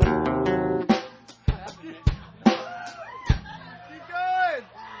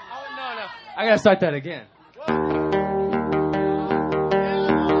 I gotta start that again.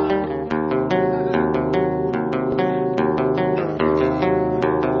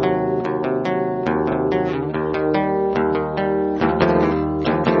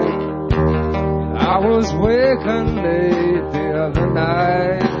 I was wakened late the other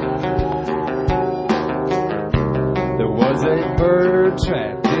night. There was a bird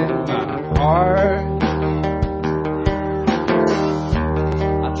trapped in my heart.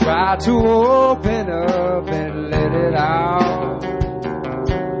 Try to open up and let it out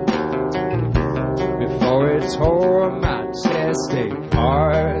before it tore my chest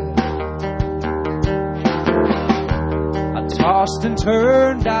apart. I tossed and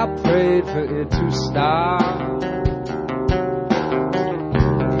turned, I prayed for it to stop.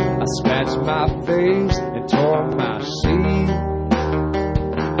 I scratched my face and tore my sheet.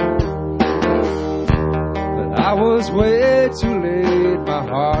 I was way too late, my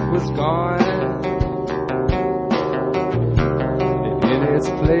heart was gone. And in its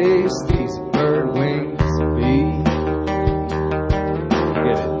place, these bird wings beat.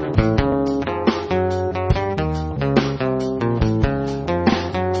 Get it?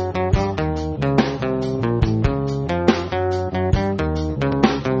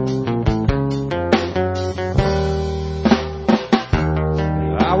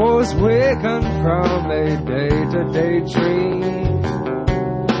 I was wakened from a day-to-day dream.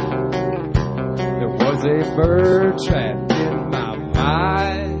 There was a bird trapped in my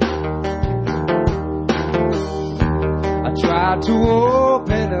mind. I tried to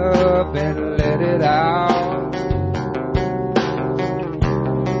open up and let it out,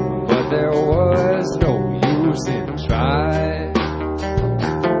 but there was no use in trying.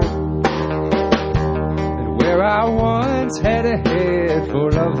 And where I once had a head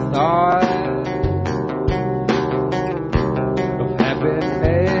full of thought,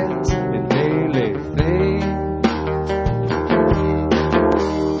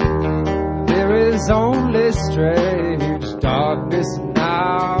 only strange darkness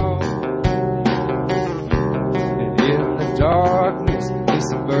now, and in the darkness this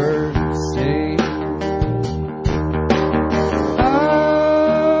bird sings.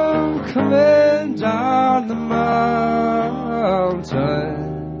 I'm coming down the mountain.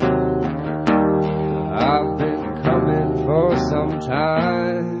 I've been coming for some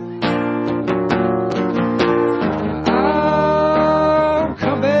time.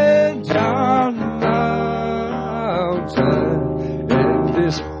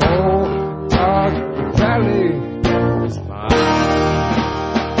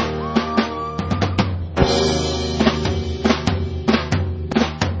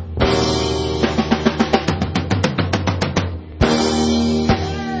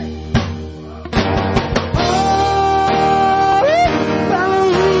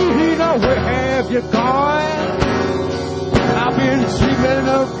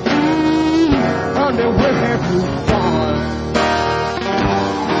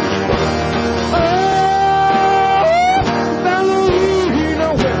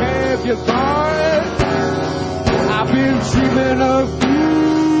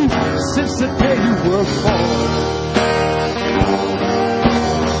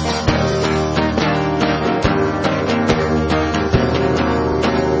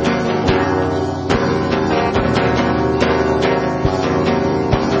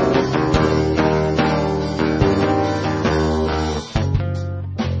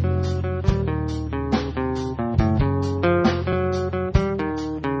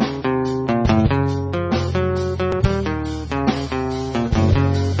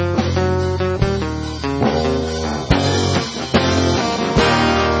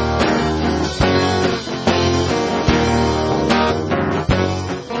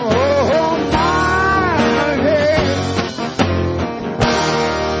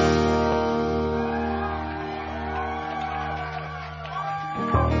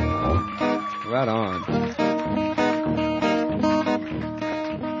 Right on.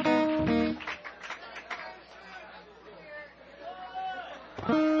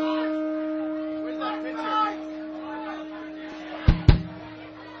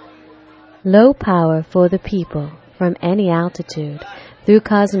 Low power for the people from any altitude through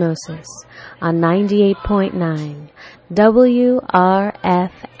Cosmosis on 98.9 WRFN.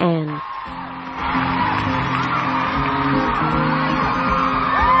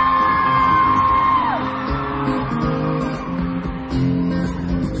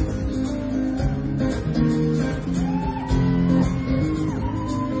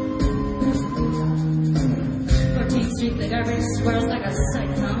 garbage swirls like a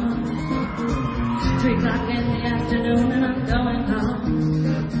cyclone. 3 o'clock in the afternoon and I'm going home.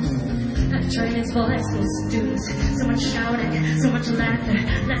 That train is full of high school students. So much shouting, so much laughter.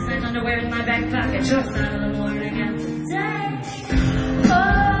 Last night's underwear in my back pocket. Short side of the morning and today.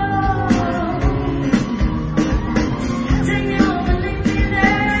 Take me home and leave me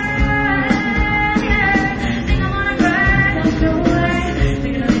there. Yeah. Think I'm gonna cry, don't go away.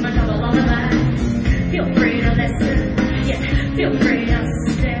 Thinking of my double lullaby. Feel free to listen. Yeah, feel free to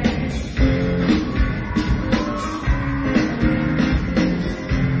stay.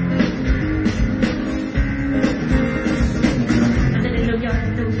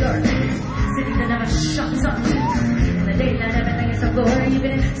 New York, city that never shuts up. In the daylight, everything is so gory.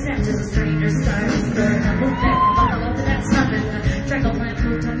 Even snatches a stranger's sirens burn. I moved there from Buffalo, but that's nothing. The Draco plant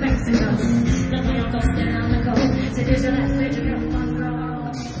moved to Mexico. Left my uncle standing on the coast. Said, here's your last page of your fun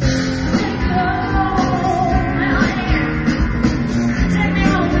road. Take me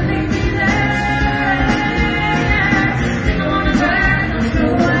home and leave me there. Think I wanna cry, don't go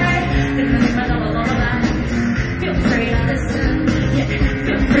away. Think I need my double lullaby. Feel free to listen.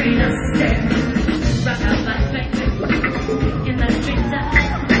 Feel free to stay. Rock out my baby in the streets of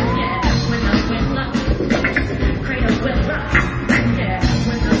yeah. When the wind blows, cradle will rock. Yeah.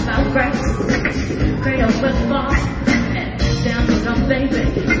 When the bow breaks, cradle will fall. Yeah. Down to the baby,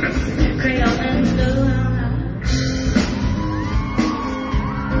 cradle in the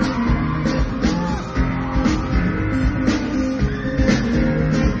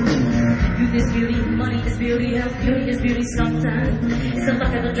youth is beauty, money is beauty, health, beauty is beauty sometimes. It's the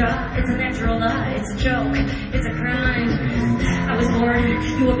luck of the draw, it's a natural lie, it's a joke, it's a crime. I was bored,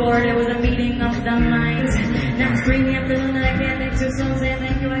 you were bored, it was a meeting of the minds. Now it's 3 in the afternoon and I can't think too soon, say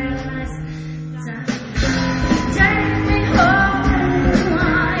thank you, I had a nice time. Take me home,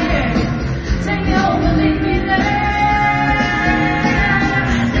 yeah. Take me home and leave me there.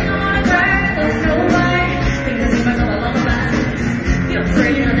 Think I wanna cry, there's no way. Think this is my double lullaby. Feel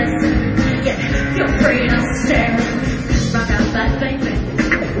free to listen, yeah, feel free to stay. Rock out that baby,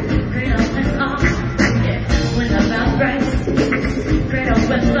 cradle and all, yeah. When the bell breaks, cradle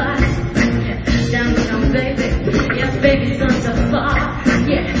will fly, yeah. Down to come baby, yeah, baby's on the far,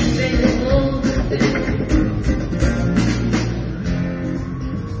 yeah, baby, oh.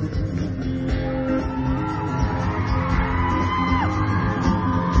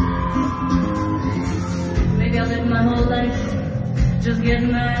 Maybe I'll live my whole life just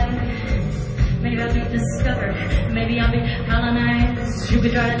getting married. Maybe I'll be discovered, maybe I'll be colonized. You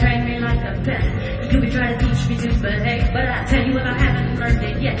could try to train me like a pet, you could try to teach me to behave, but I tell you if I haven't learned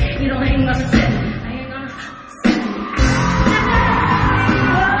it yet, you don't ain't gonna say, I ain't gonna say.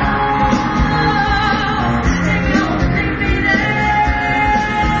 Take me home and leave me there,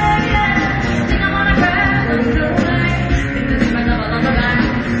 yeah. Think I wanna cry, don't go away. Think this is my double lullaby.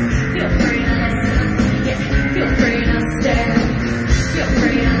 Feel free to listen, yeah, feel free to stay. Feel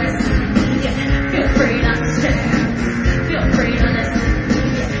free to listen. Feel free to stay. Feel free to listen.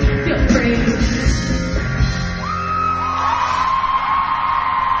 Yeah. Feel free.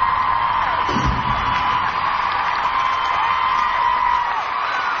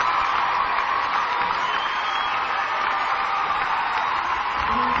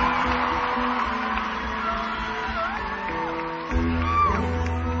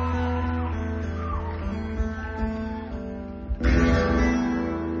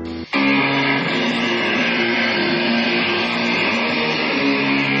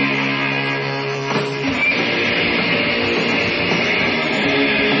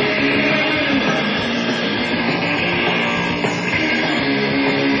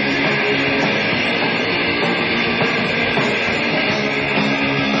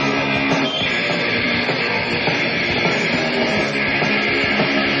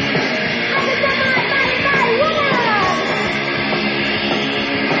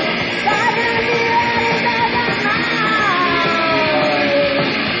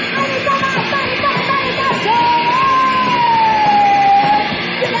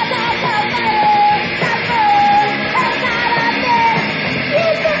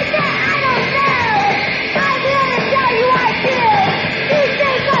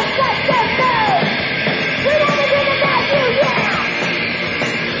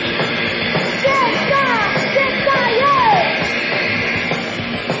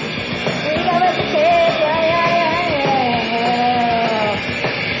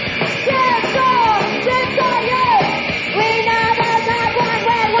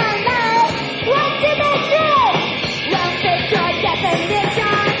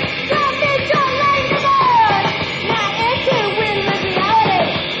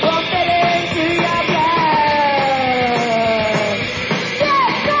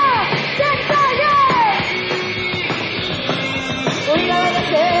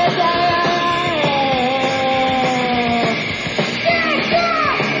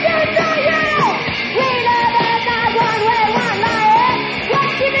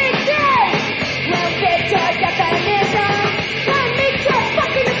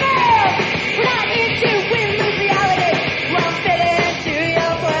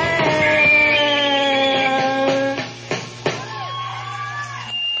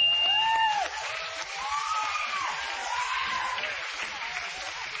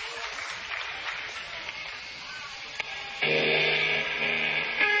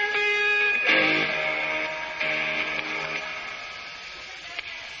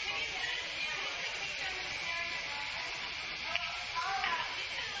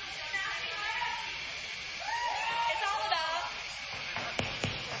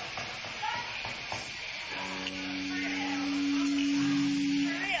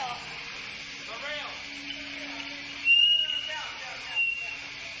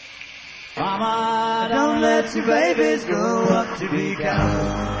 Mama, don't let your babies grow up to be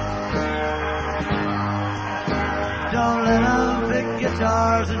cowboys. Don't let them pick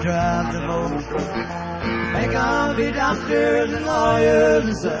guitars and drive the motor truck. Make them be doctors and lawyers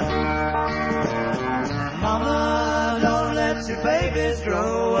and such. Mama, don't let your babies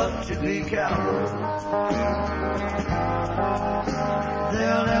grow up to be cowboys.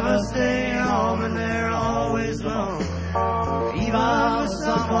 They'll never stay home and they're always alone, even with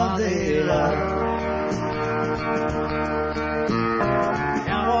someone they love.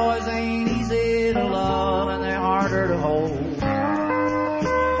 Cowboys ain't easy to love and they're harder to hold.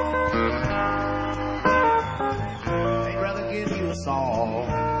 They'd rather give you a song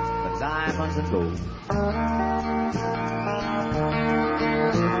than diamonds and gold.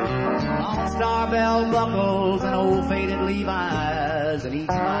 Long star bell buckles and old faded Levi's, and each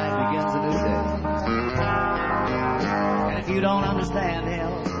night begins a new day. And if you don't understand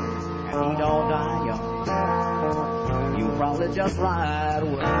him, and he don't die young, you'll probably just ride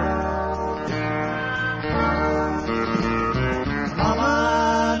away.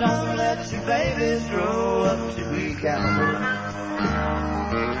 Mama, don't let your babies grow up to be cowboys.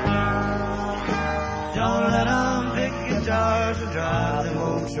 Don't let them pick guitars and drive them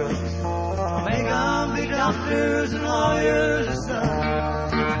old trucks. Make them be doctors and lawyers and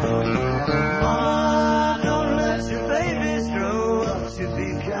such. Mama, don't let your babies grow up to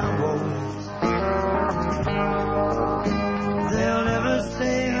be cowboys. They'll never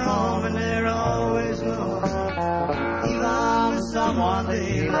stay home and they're always alone, even with someone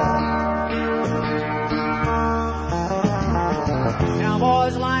they love.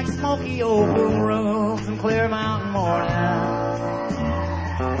 Cowboys like smoky old blue rooms and clear mountain mornings.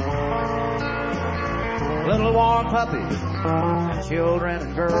 Little warm puppies, children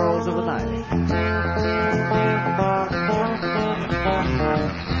and girls of the night. Them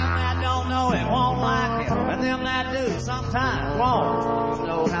that don't know him won't like him, and them that do sometimes won't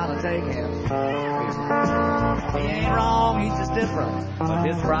know how to take him. He ain't wrong, he's just different, but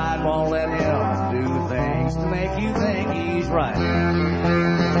his pride won't let him do things to make you think he's right.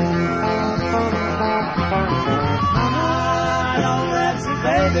 Mama, don't let your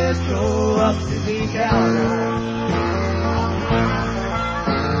babies grow up to be cowboys.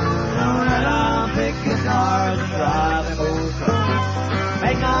 Don't let them pick guitars and drive them old trucks.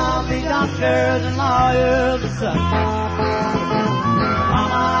 Make them be doctors and lawyers and such.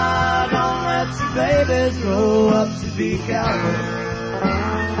 Mama, don't let your babies grow up to be cowboys.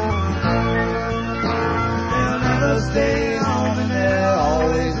 They'll never stay home and they're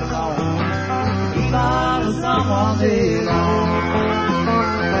always alone, even with someone they love.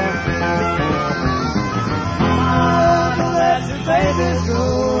 Mama, don't let your babies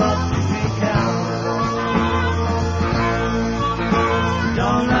grow up to be cowboys.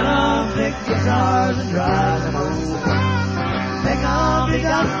 Don't let them pick guitars and drive them old trucks. Make them be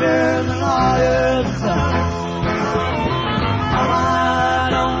doctors and lawyers and such. Mama,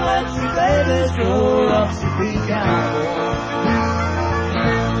 don't let your babies grow up to be cowboys.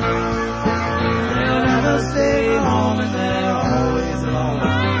 They'll never stay home and they're always alone,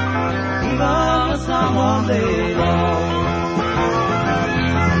 even with someone they love.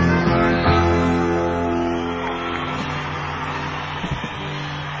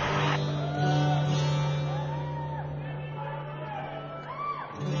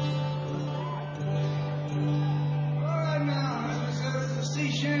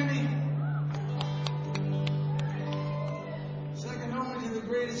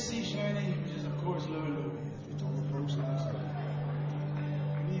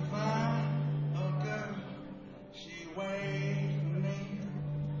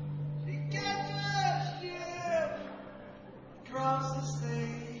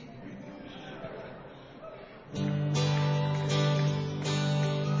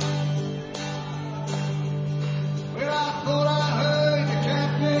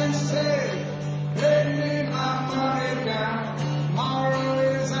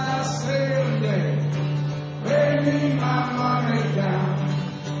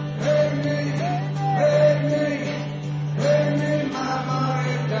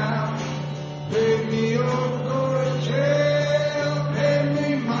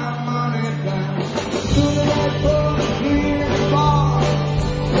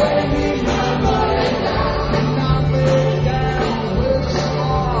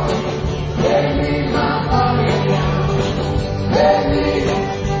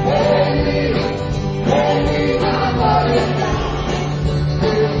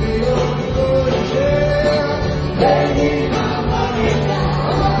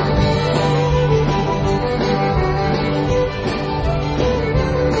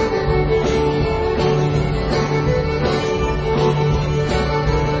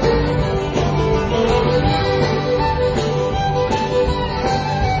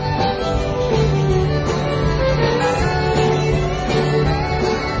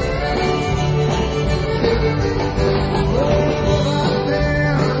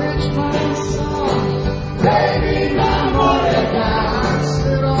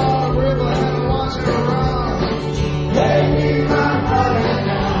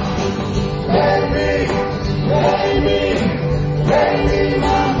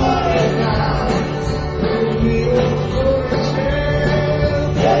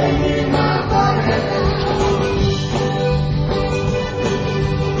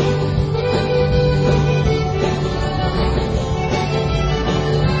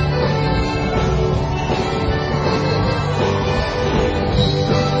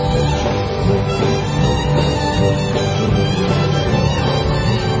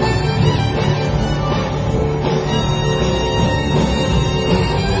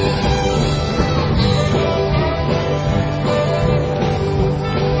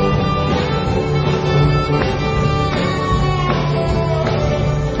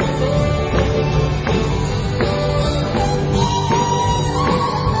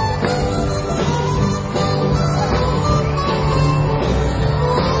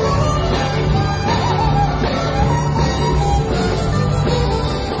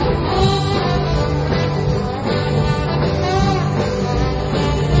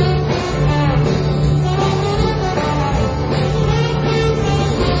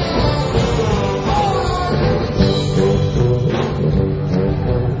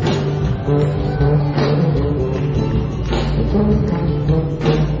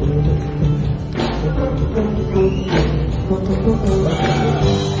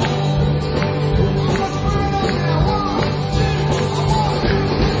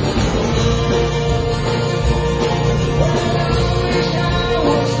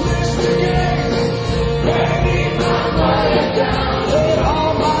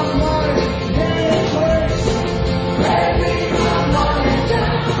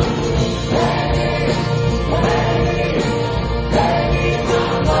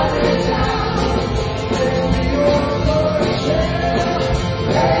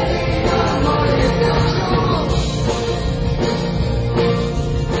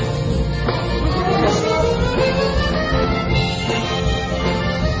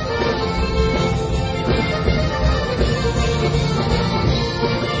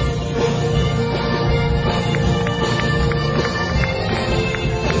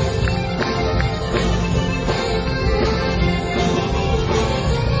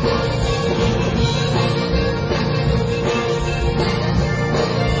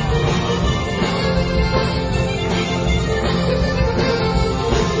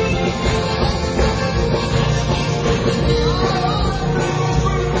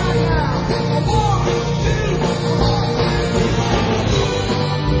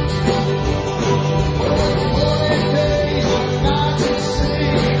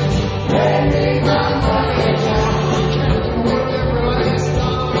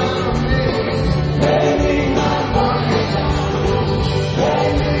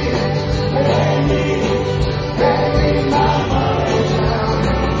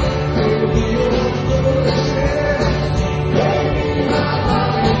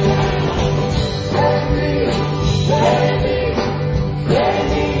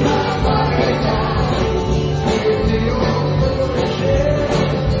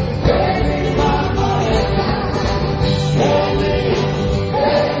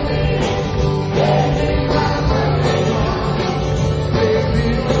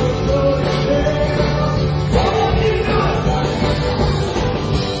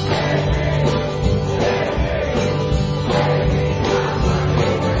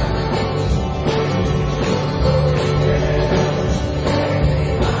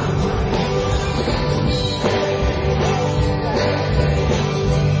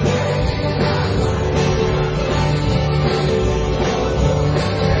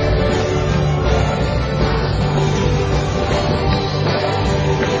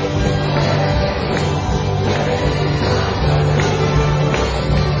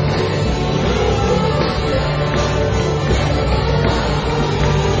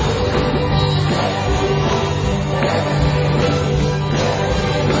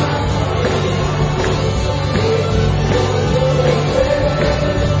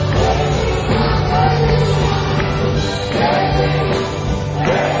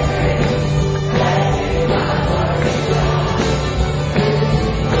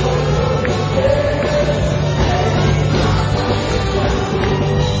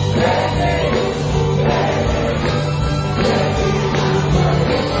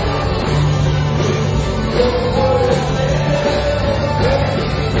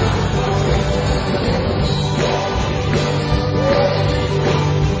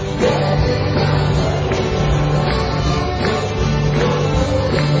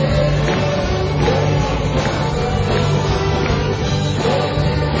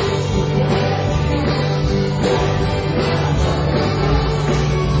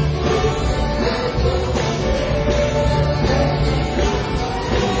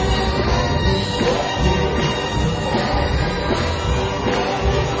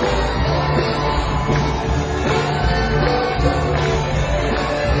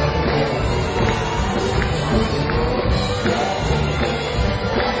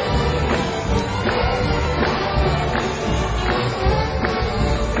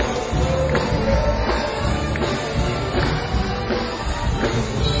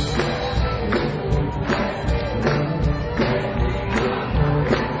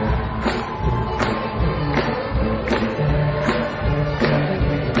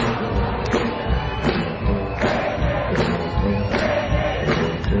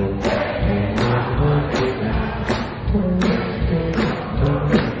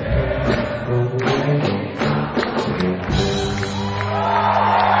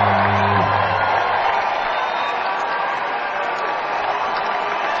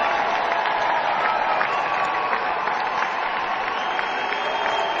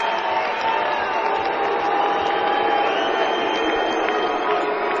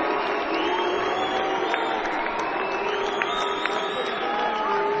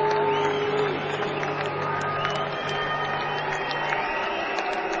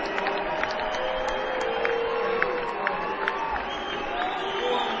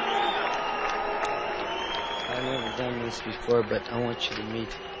 before, but I want you to meet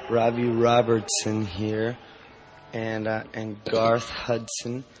Robbie Robertson here, and Garth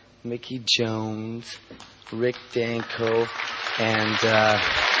Hudson, Mickey Jones, Rick Danko, and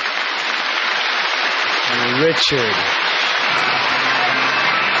Richard.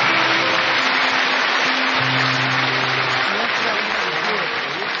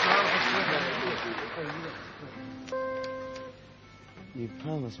 You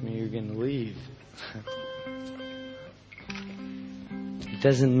promised me you're gonna leave. It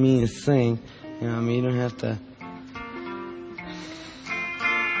doesn't mean a thing, you know. I mean, you don't have to.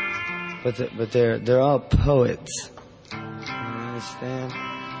 But they're all poets. You understand?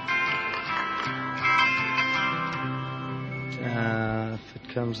 If it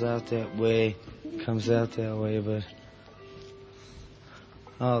comes out that way, it comes out that way. But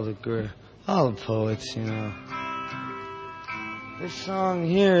all the poets, you know. This song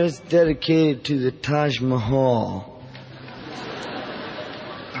here is dedicated to the Taj Mahal.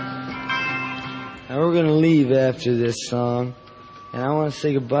 And we're going to leave after this song. And I want to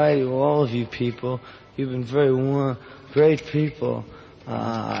say goodbye to all of you people. You've been very warm, great people.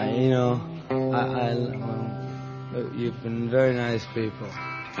 You know, you've been very nice people.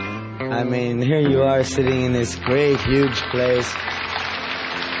 I mean, here you are sitting in this great, huge place.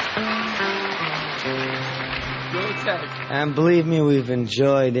 And believe me, we've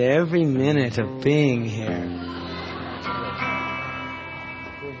enjoyed every minute of being here.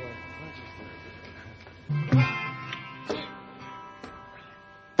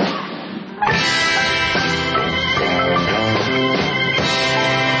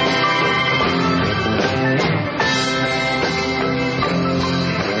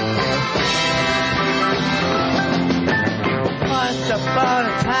 Once upon a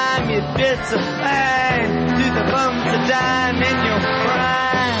time you did so fine. The bumps of dime in your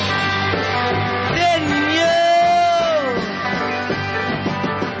prime, didn't you?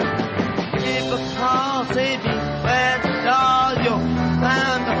 People call, say be glad at all. You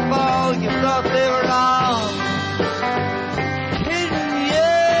found the fall, you thought they were all kidding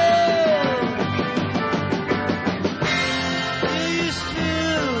you. You used to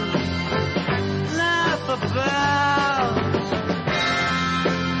laugh about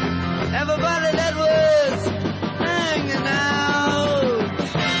everybody that was hanging out.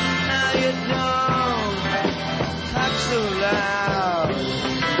 Now you don't talk so loud.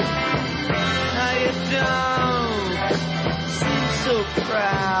 Now you don't seem so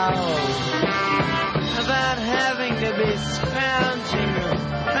proud about having to be scrounging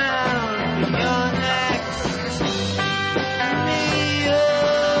around for your next meal.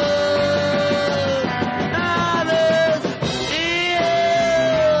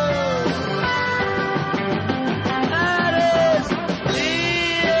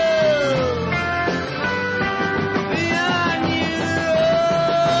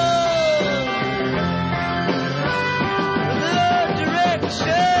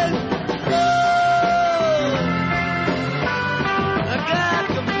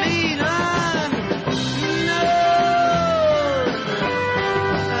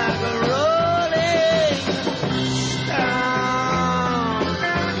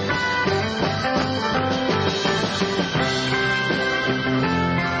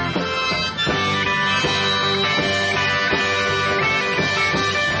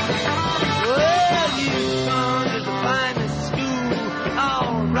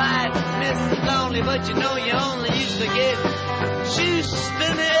 But you know you only used to get juiced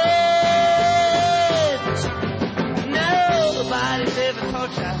in it. Nobody's ever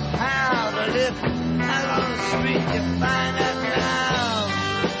taught you how to live out on the street. You find out now.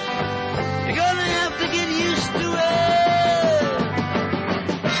 You're gonna have to get used to it.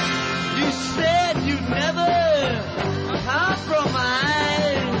 You said you'd never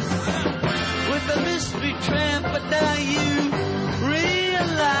compromise with a mystery tramp, but now you realize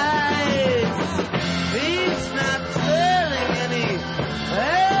he's not telling any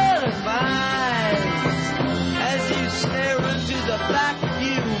advice as you stare into the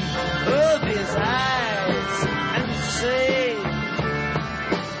vacuum of his eyes and say,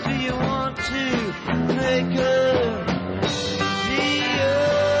 do you want to make a deal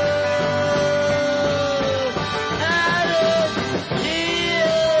out of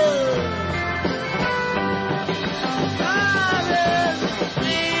deal? Out of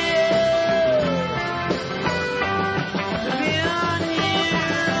deal. To be on your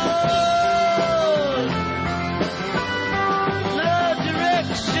own. No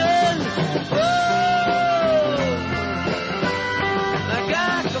direction. I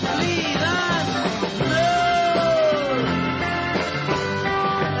got complete unknown.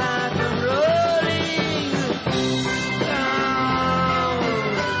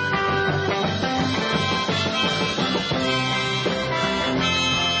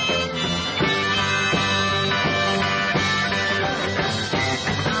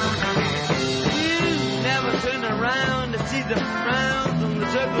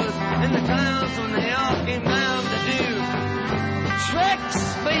 Hex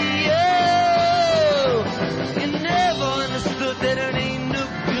for you. You never understood that it ain't no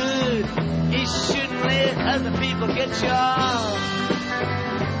good. You shouldn't let other people get you off.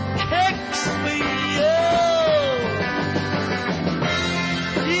 Hex for you.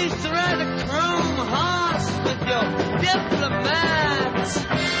 You used to ride a chrome horse with your diplomats,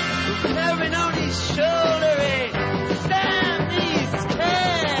 carrying on his shoulder a Siamese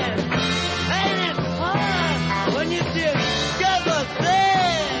cat. Ain't it hard when you discover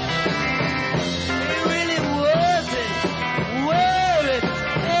that it really wasn't where it's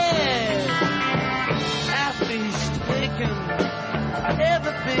at? After he's taken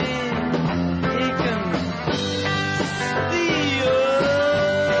everything he can steal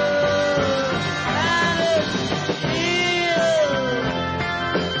out of here.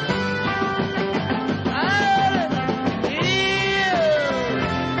 Out of here.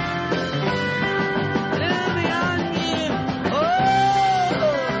 Tell me on you. Oh,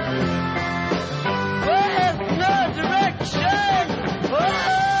 there's no direction. Oh,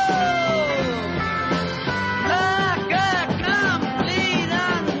 like a complete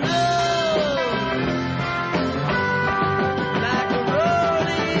unknown, like a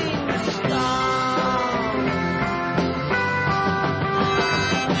rolling stone.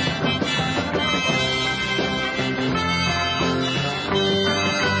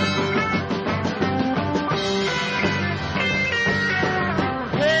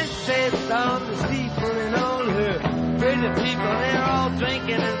 Princess on the steeple and all her pretty people, they're all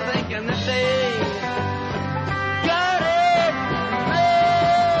drinking and thinking that they got it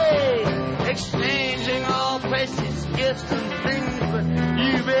made, exchanging all precious gifts and things, but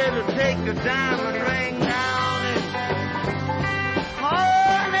you better take a diamond ring down and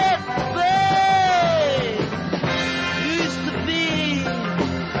Hornet Bay. Used to be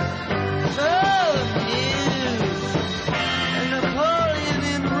so amused, and Napoleon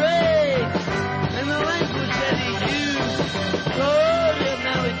enraged, and the language that he used told him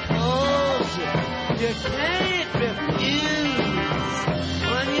now he calls you. You can't refuse.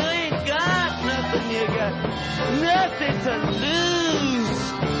 When you ain't got nothing, you got nothing to lose.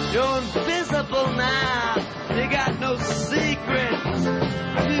 You're invisible now. You got no secrets.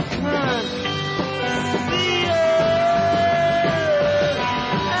 You can't see it.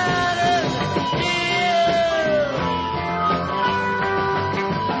 Out of here.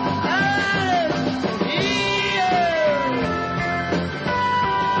 Out of here.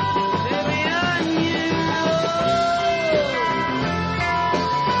 Let me on you.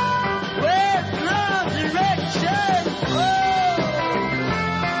 With no direction. Oh,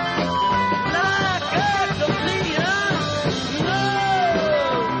 like a complete unknown.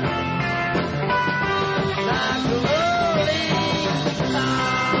 Like a rolling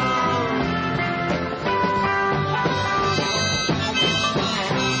stone.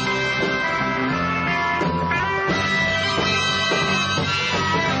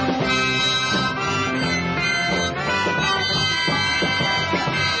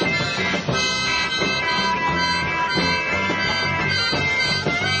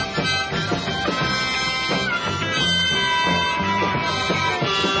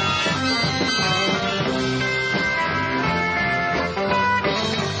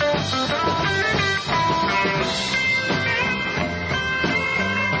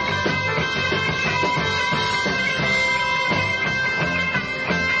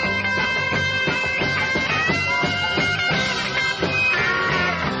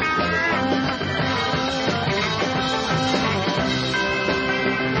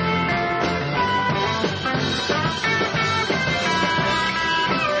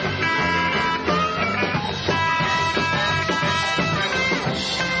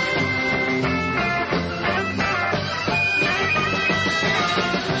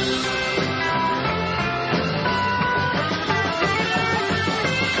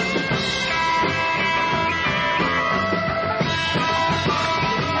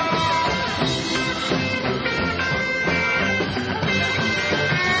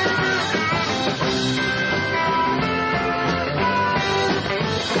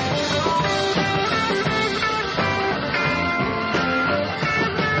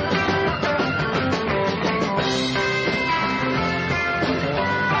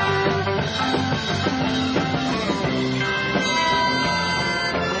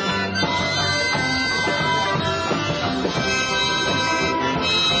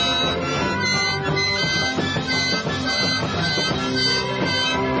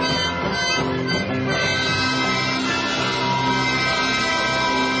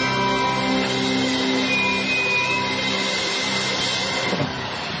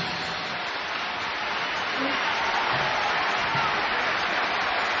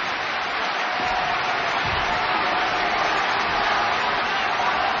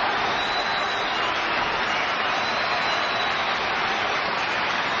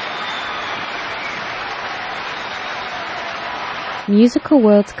 Musical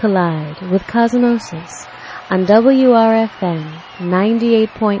worlds collide with Cosmosis on WRFN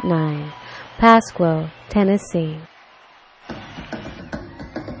 98.9, Pasquo, Tennessee.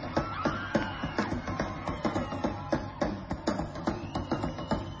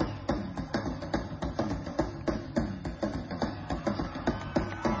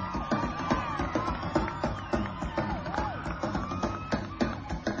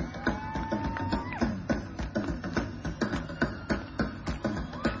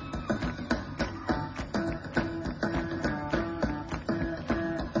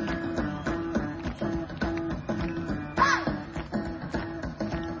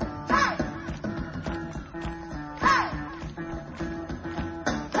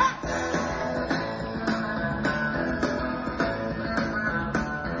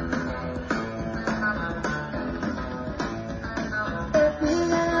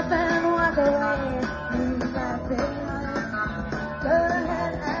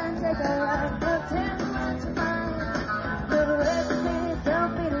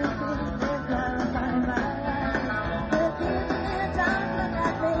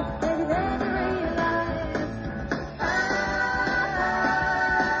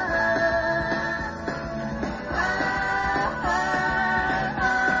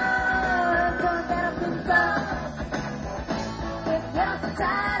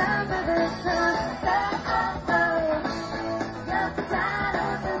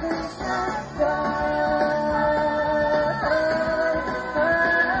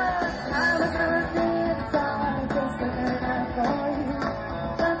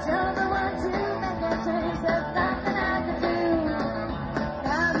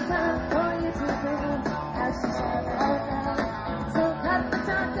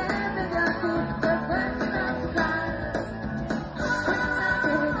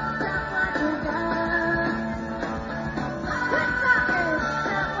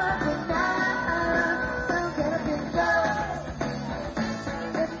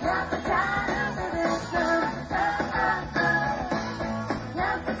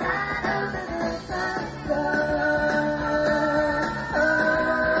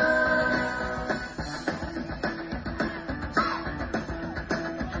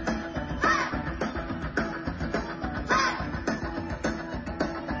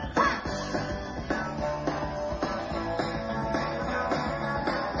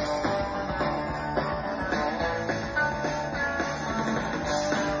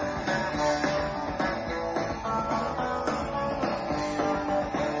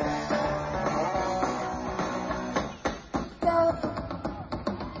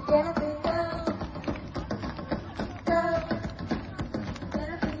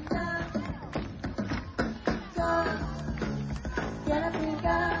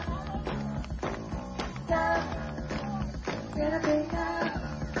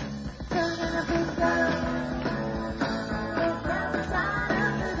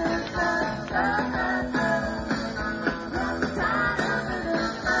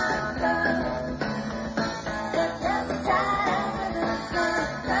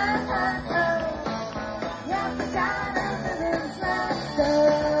 Yeah.